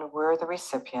 men were the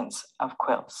recipients of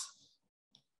quilts.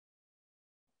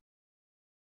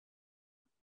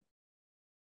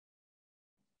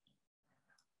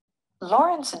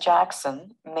 Lawrence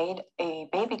Jackson made a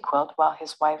baby quilt while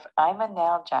his wife Ima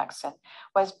Nell Jackson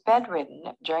was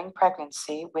bedridden during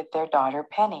pregnancy with their daughter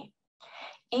Penny.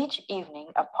 Each evening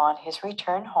upon his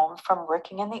return home from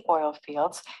working in the oil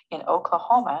fields in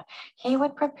Oklahoma, he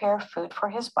would prepare food for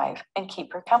his wife and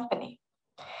keep her company.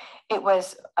 It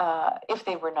was, if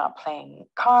they were not playing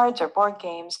cards or board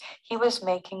games, he was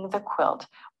making the quilt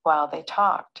while they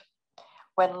talked.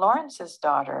 When Lawrence's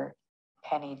daughter,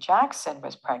 Penny Jackson,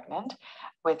 was pregnant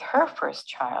with her first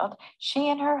child, she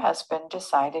and her husband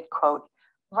decided, quote,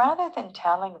 "Rather than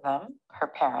telling them, her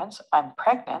parents, I'm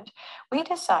pregnant, we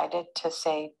decided to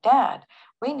say, Dad,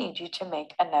 we need you to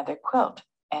make another quilt."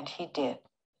 And he did.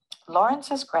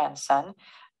 Lawrence's grandson,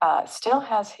 still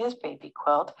has his baby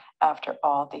quilt after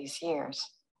all these years.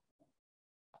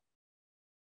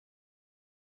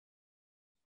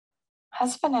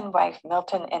 Husband and wife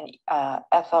Milton and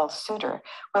Ethel Suter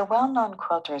were well-known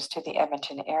quilters to the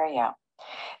Edmonton area.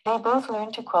 They both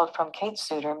learned to quilt from Kate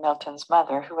Suter, Milton's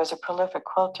mother, who was a prolific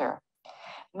quilter.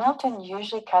 Milton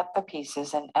usually cut the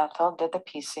pieces and Ethel did the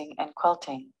piecing and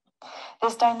quilting.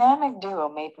 This dynamic duo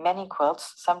made many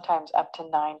quilts, sometimes up to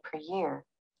 9 per year.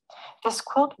 This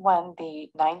quilt won the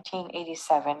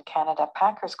 1987 Canada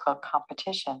Packers Quilt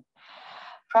Competition.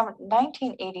 From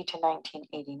 1980 to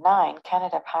 1989,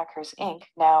 Canada Packers Inc.,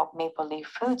 now Maple Leaf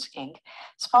Foods Inc.,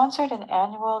 sponsored an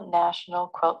annual national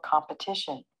quilt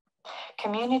competition.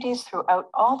 Communities throughout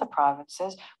all the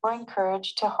provinces were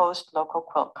encouraged to host local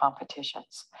quilt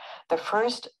competitions. The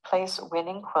first place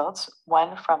winning quilts,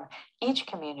 one from each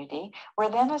community, were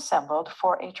then assembled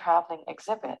for a traveling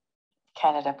exhibit.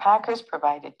 Canada Packers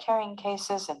provided carrying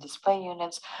cases and display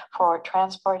units for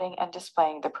transporting and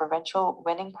displaying the provincial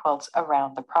winning quilts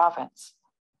around the province.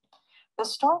 The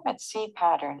storm at sea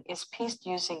pattern is pieced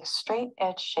using straight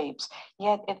edge shapes,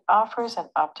 yet it offers an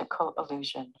optical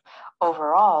illusion.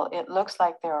 Overall, it looks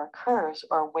like there are curves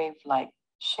or wave-like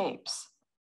shapes.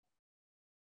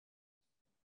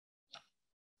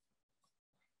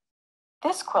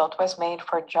 This quilt was made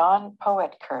for John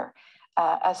Poetker,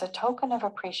 as a token of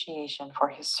appreciation for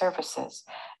his services.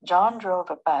 John drove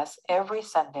a bus every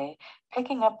Sunday,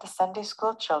 picking up the Sunday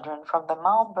school children from the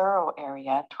Marlborough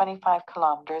area, 25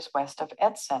 kilometers west of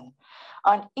Edson.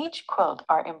 On each quilt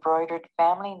are embroidered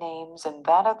family names and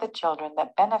that of the children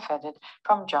that benefited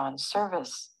from John's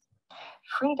service.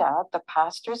 Frida, the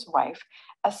pastor's wife,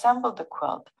 assembled the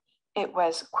quilt. It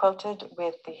was quilted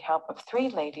with the help of 3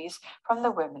 ladies from the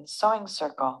Women's Sewing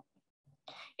Circle.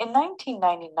 In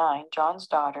 1999, John's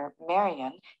daughter,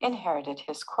 Marion, inherited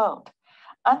his quilt.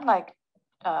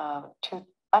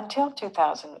 Until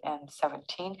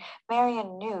 2017,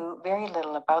 Marion knew very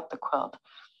little about the quilt.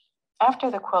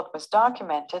 After the quilt was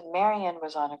documented, Marion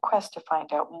was on a quest to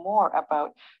find out more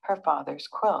about her father's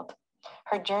quilt.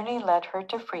 Her journey led her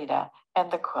to Frida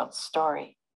and the quilt's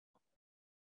story.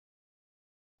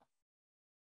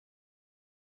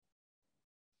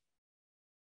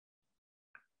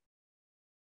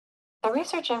 The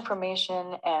research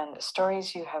information and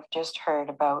stories you have just heard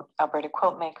about Alberta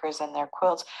Quiltmakers and their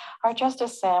quilts are just a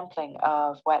sampling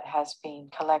of what has been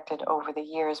collected over the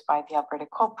years by the Alberta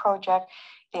Quilt Project,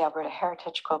 the Alberta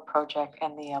Heritage Quilt Project,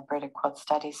 and the Alberta Quilt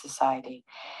Study Society.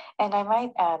 And I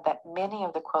might add that many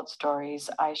of the quilt stories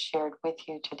I shared with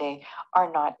you today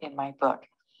are not in my book.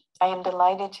 I am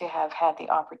delighted to have had the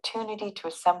opportunity to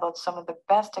assemble some of the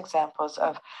best examples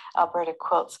of Alberta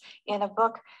quilts in a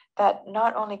book that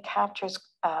not only captures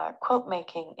quilt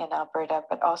making in Alberta,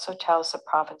 but also tells the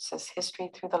province's history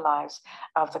through the lives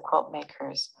of the quilt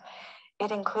makers.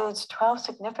 It includes 12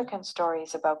 significant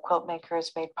stories about quilt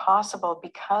makers made possible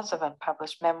because of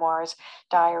unpublished memoirs,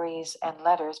 diaries, and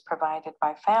letters provided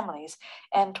by families,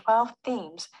 and 12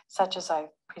 themes such as I've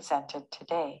presented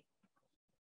today.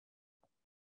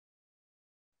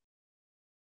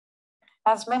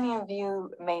 As many of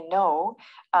you may know,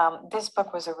 this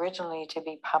book was originally to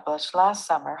be published last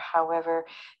summer. However,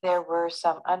 there were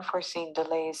some unforeseen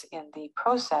delays in the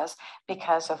process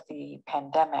because of the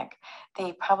pandemic.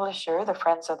 The publisher, the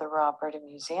Friends of the Royal Alberta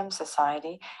Museum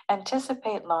Society,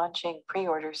 anticipate launching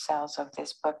pre-order sales of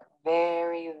this book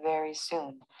very, very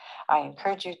soon. I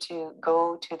encourage you to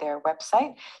go to their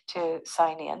website to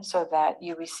sign in so that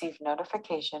you receive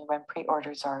notification when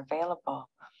pre-orders are available.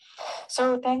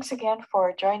 So thanks again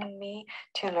for joining me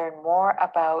to learn more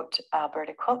about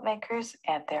Alberta Quiltmakers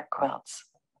and their quilts.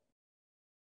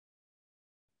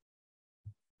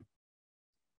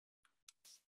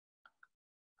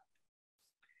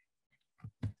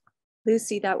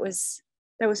 Lucie, that was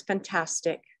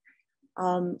fantastic.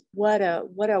 What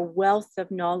a wealth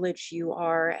of knowledge you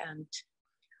are, and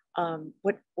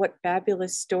what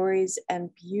fabulous stories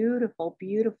and beautiful,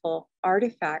 beautiful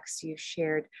artifacts you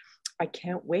shared. I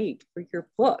can't wait for your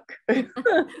book.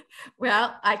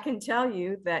 Well, I can tell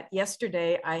you that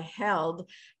yesterday I held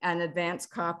an advance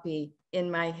copy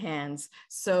in my hands.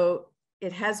 So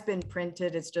it has been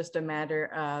printed. It's just a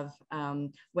matter of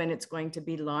when it's going to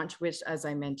be launched, which, as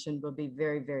I mentioned, will be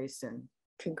very, very soon.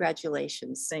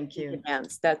 Congratulations. Thank you.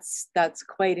 That's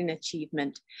quite an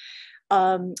achievement.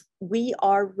 We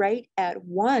are right at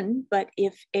 1, but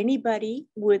if anybody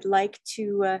would like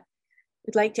to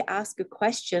ask a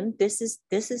question, this is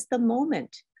the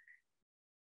moment.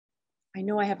 I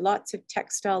know I have lots of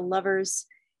textile lovers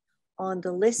on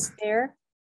the list there.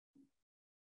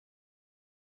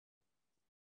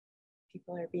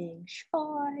 People are being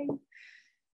shy.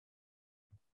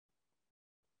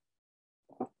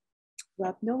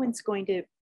 Well, if no one's going to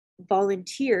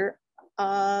volunteer,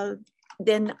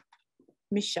 then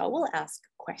Michelle will ask a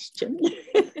question.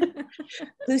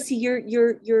 Lucie,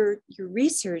 your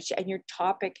research and your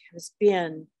topic has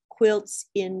been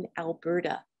quilts in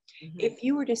Alberta. Mm-hmm. If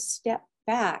you were to step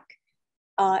back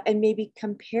and maybe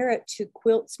compare it to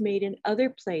quilts made in other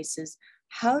places,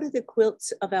 how do the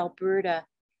quilts of Alberta,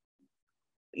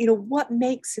 what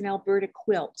makes an Alberta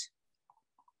quilt?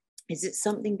 Is it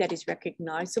something that is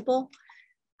recognizable?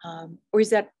 Or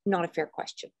is that not a fair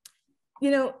question?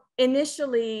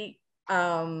 Initially,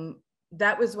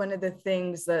 that was one of the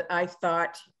things that I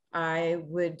thought I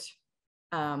would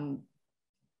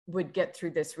get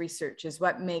through this research, is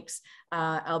what makes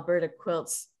Alberta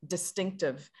quilts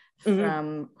distinctive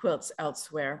from quilts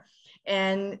elsewhere.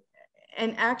 And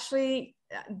actually,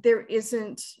 there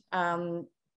isn't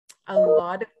a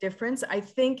lot of difference. I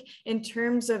think in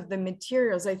terms of the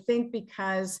materials, I think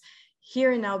because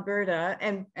here in Alberta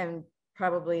and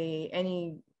probably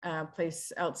any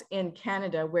place else in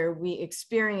Canada where we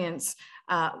experience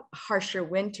harsher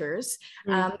winters,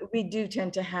 we do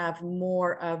tend to have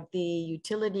more of the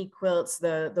utility quilts,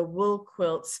 the wool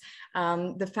quilts.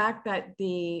 The fact that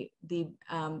the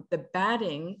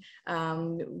batting,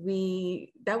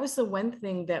 that was the one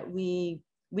thing that we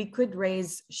could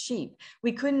raise sheep.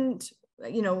 We couldn't,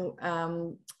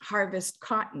 harvest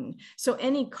cotton. So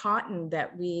any cotton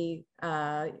that we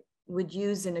would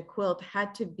use in a quilt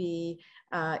had to be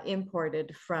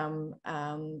imported from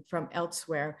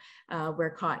elsewhere where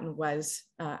cotton was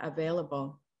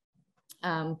available.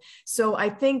 So I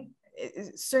think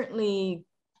certainly,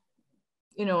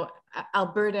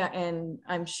 Alberta, and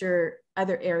I'm sure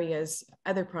other areas,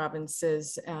 other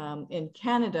provinces in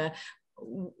Canada,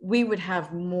 we would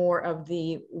have more of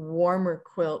the warmer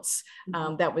quilts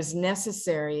that was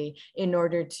necessary in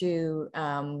order to,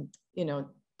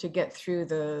 to get through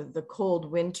the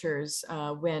cold winters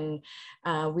when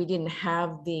we didn't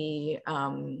have the,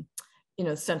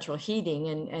 central heating,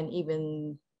 and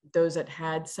even those that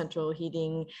had central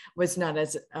heating was not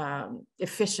as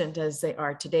efficient as they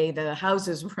are today. The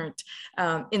houses weren't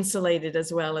insulated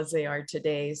as well as they are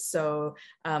today. So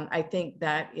I think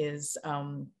that is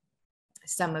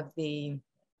some of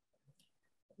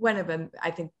one of them,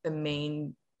 I think the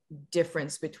main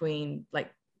difference between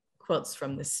like quilts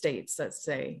from the States, let's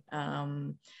say.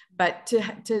 But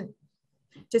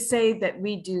to say that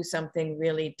we do something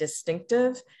really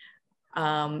distinctive,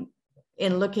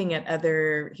 in looking at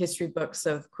other history books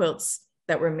of quilts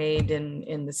that were made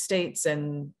in the States,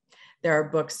 and there are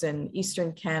books in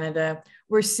Eastern Canada,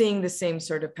 we're seeing the same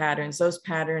sort of patterns. Those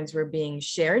patterns were being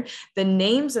shared. The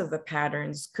names of the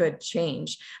patterns could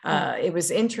change. It was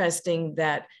interesting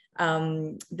that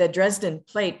the Dresden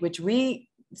plate, which we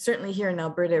certainly here in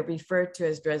Alberta refer to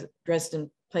as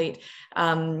Dresden plate,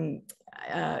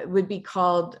 would be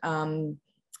called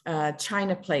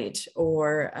China plate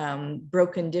or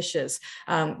broken dishes.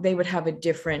 They would have a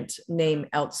different name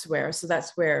elsewhere. So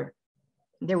that's where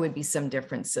there would be some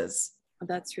differences. Oh,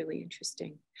 that's really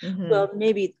interesting. Well,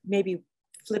 maybe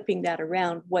flipping that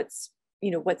around, what's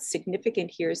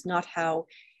significant here is not how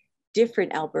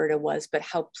different Alberta was, but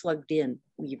how plugged in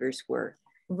weavers were.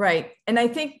 Right. And I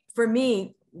think for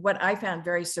me, what I found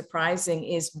very surprising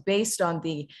is, based on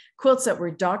the quilts that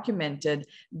were documented,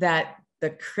 that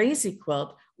the crazy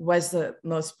quilt was the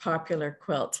most popular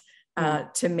quilt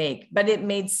to make. But it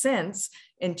made sense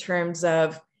in terms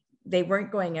of they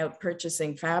weren't going out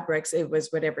purchasing fabrics. It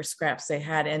was whatever scraps they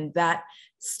had. And that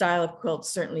style of quilt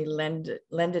certainly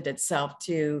lended itself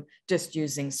to just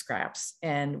using scraps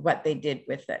and what they did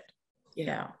with it.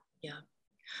 Yeah.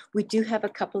 We do have a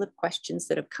couple of questions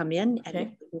that have come in, and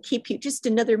we can keep you just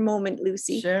another moment,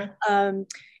 Lucie. Sure.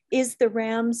 Is the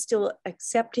RAM still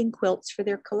accepting quilts for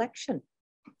their collection?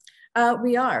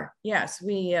 We are, yes.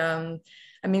 We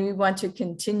want to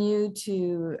continue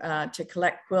to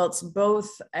collect quilts,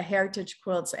 both heritage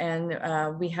quilts,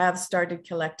 and we have started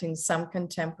collecting some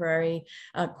contemporary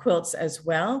quilts as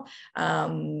well.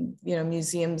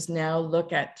 Museums now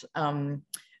look at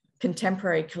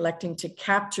contemporary collecting to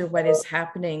capture what is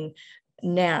happening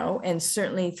now, and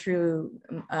certainly through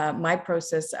my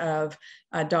process of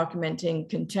documenting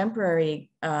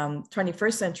contemporary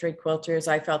 21st century quilters,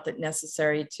 I felt it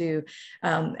necessary to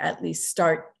at least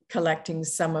start collecting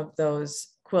some of those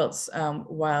quilts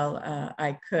while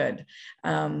I could.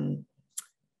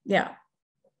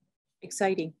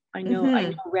 Exciting. I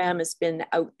know Ram has been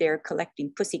out there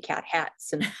collecting pussycat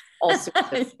hats and all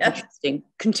sorts of interesting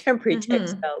contemporary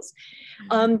textiles.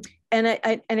 and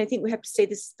I think we have to say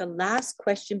this is the last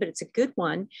question, but it's a good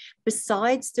one.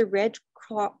 Besides the Red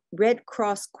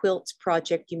Cross Quilts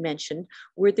project you mentioned,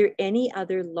 were there any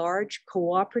other large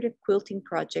cooperative quilting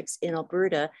projects in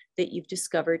Alberta that you've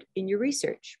discovered in your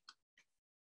research?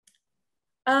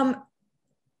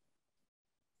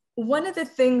 One of the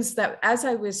things that, as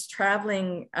I was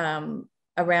traveling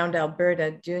around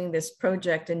Alberta doing this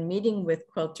project and meeting with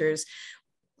quilters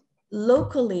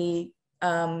locally,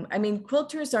 I mean,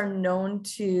 quilters are known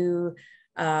to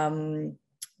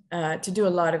do a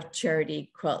lot of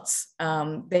charity quilts.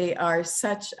 They are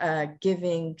such a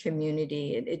giving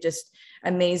community. It just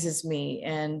amazes me.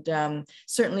 And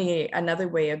certainly another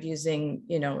way of using,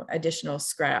 you know, additional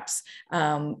scraps,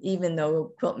 even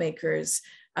though quilt makers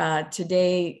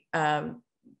today,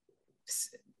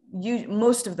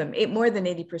 most of them, more than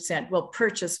 80% will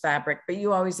purchase fabric, but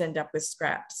you always end up with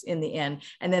scraps in the end.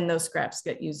 And then those scraps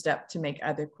get used up to make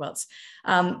other quilts.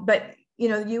 But you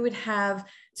know, you would have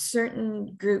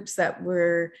certain groups that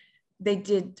they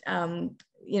did,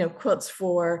 you know, quilts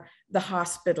for the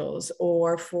hospitals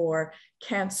or for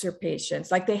cancer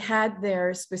patients. Like they had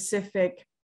their specific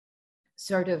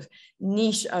sort of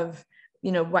niche of,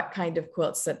 you know, what kind of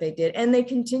quilts that they did. And they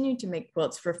continue to make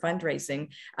quilts for fundraising,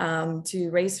 to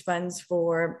raise funds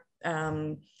for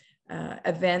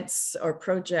events or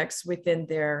projects within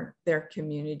their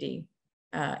community.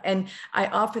 And I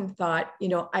often thought, you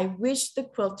know, I wish the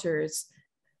quilters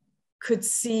could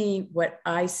see what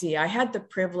I see. I had the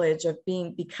privilege of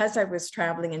because I was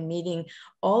traveling and meeting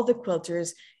all the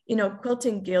quilters, you know,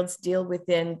 quilting guilds deal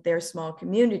within their small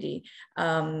community.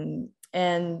 And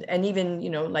even,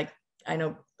 you know, like, I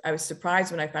know I was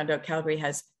surprised when I found out Calgary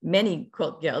has many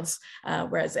quilt guilds,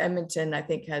 whereas Edmonton, I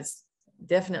think, has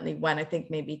definitely one, I think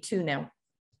maybe two now.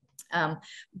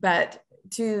 But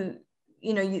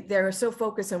you know, they're so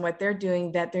focused on what they're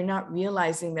doing that they're not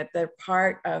realizing that they're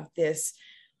part of this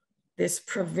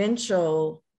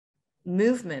provincial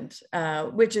movement,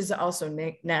 which is also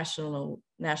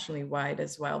nationally wide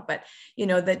as well. But, you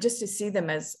know, that just to see them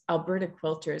as Alberta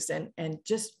quilters and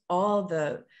just all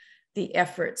the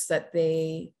efforts that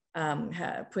they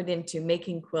have put into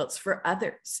making quilts for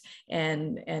others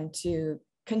and to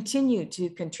continue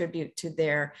to contribute to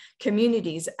their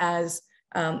communities as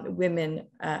women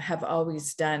have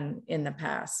always done in the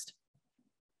past.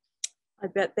 I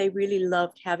bet they really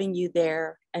loved having you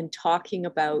there and talking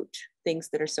about things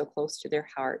that are so close to their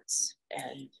hearts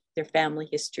and their family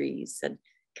histories and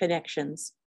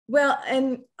connections. Well,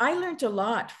 and I learned a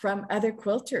lot from other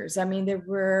quilters. I mean,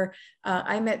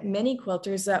 I met many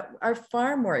quilters that are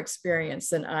far more experienced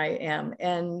than I am,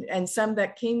 and some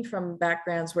that came from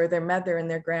backgrounds where their mother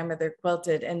and their grandmother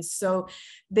quilted. And so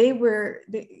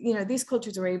you know, these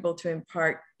quilters were able to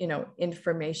impart, you know,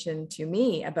 information to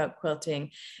me about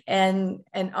quilting. And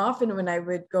often when I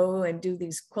would go and do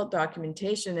these quilt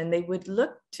documentation, and they would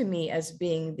look to me as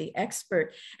being the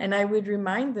expert, and I would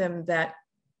remind them that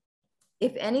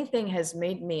if anything has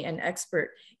made me an expert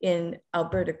in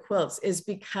Alberta quilts is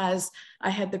because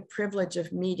I had the privilege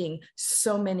of meeting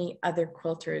so many other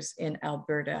quilters in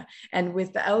Alberta. And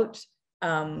without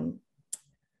that,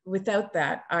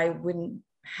 I wouldn't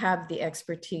have the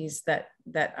expertise that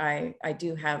I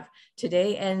do have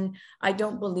today. And I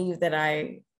don't believe that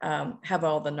I have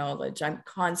all the knowledge. I'm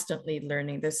constantly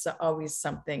learning. There's always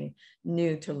something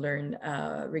new to learn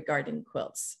regarding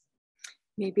quilts.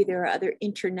 Maybe there are other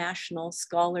international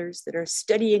scholars that are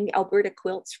studying Alberta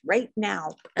quilts right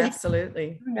now.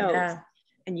 Absolutely. Who knows? Yeah.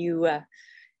 And you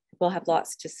will have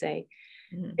lots to say.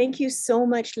 Mm-hmm. Thank you so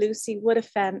much, Lucie. What a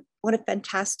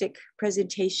fantastic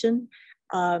presentation.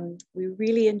 We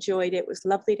really enjoyed it. It was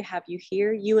lovely to have you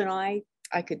here. You and I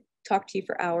could talk to you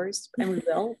for hours, and we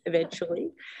will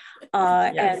eventually.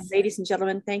 Yes. And ladies and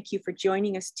gentlemen, thank you for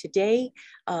joining us today.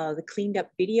 The cleaned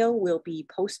up video will be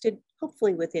posted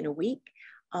hopefully within a week.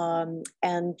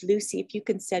 And Lucie, if you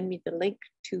can send me the link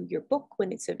to your book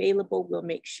when it's available, we'll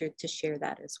make sure to share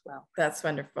that as well. That's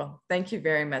wonderful. Thank you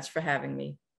very much for having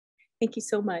me. Thank you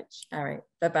so much. All right.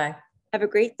 Bye-bye. Have a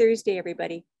great Thursday,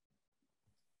 everybody.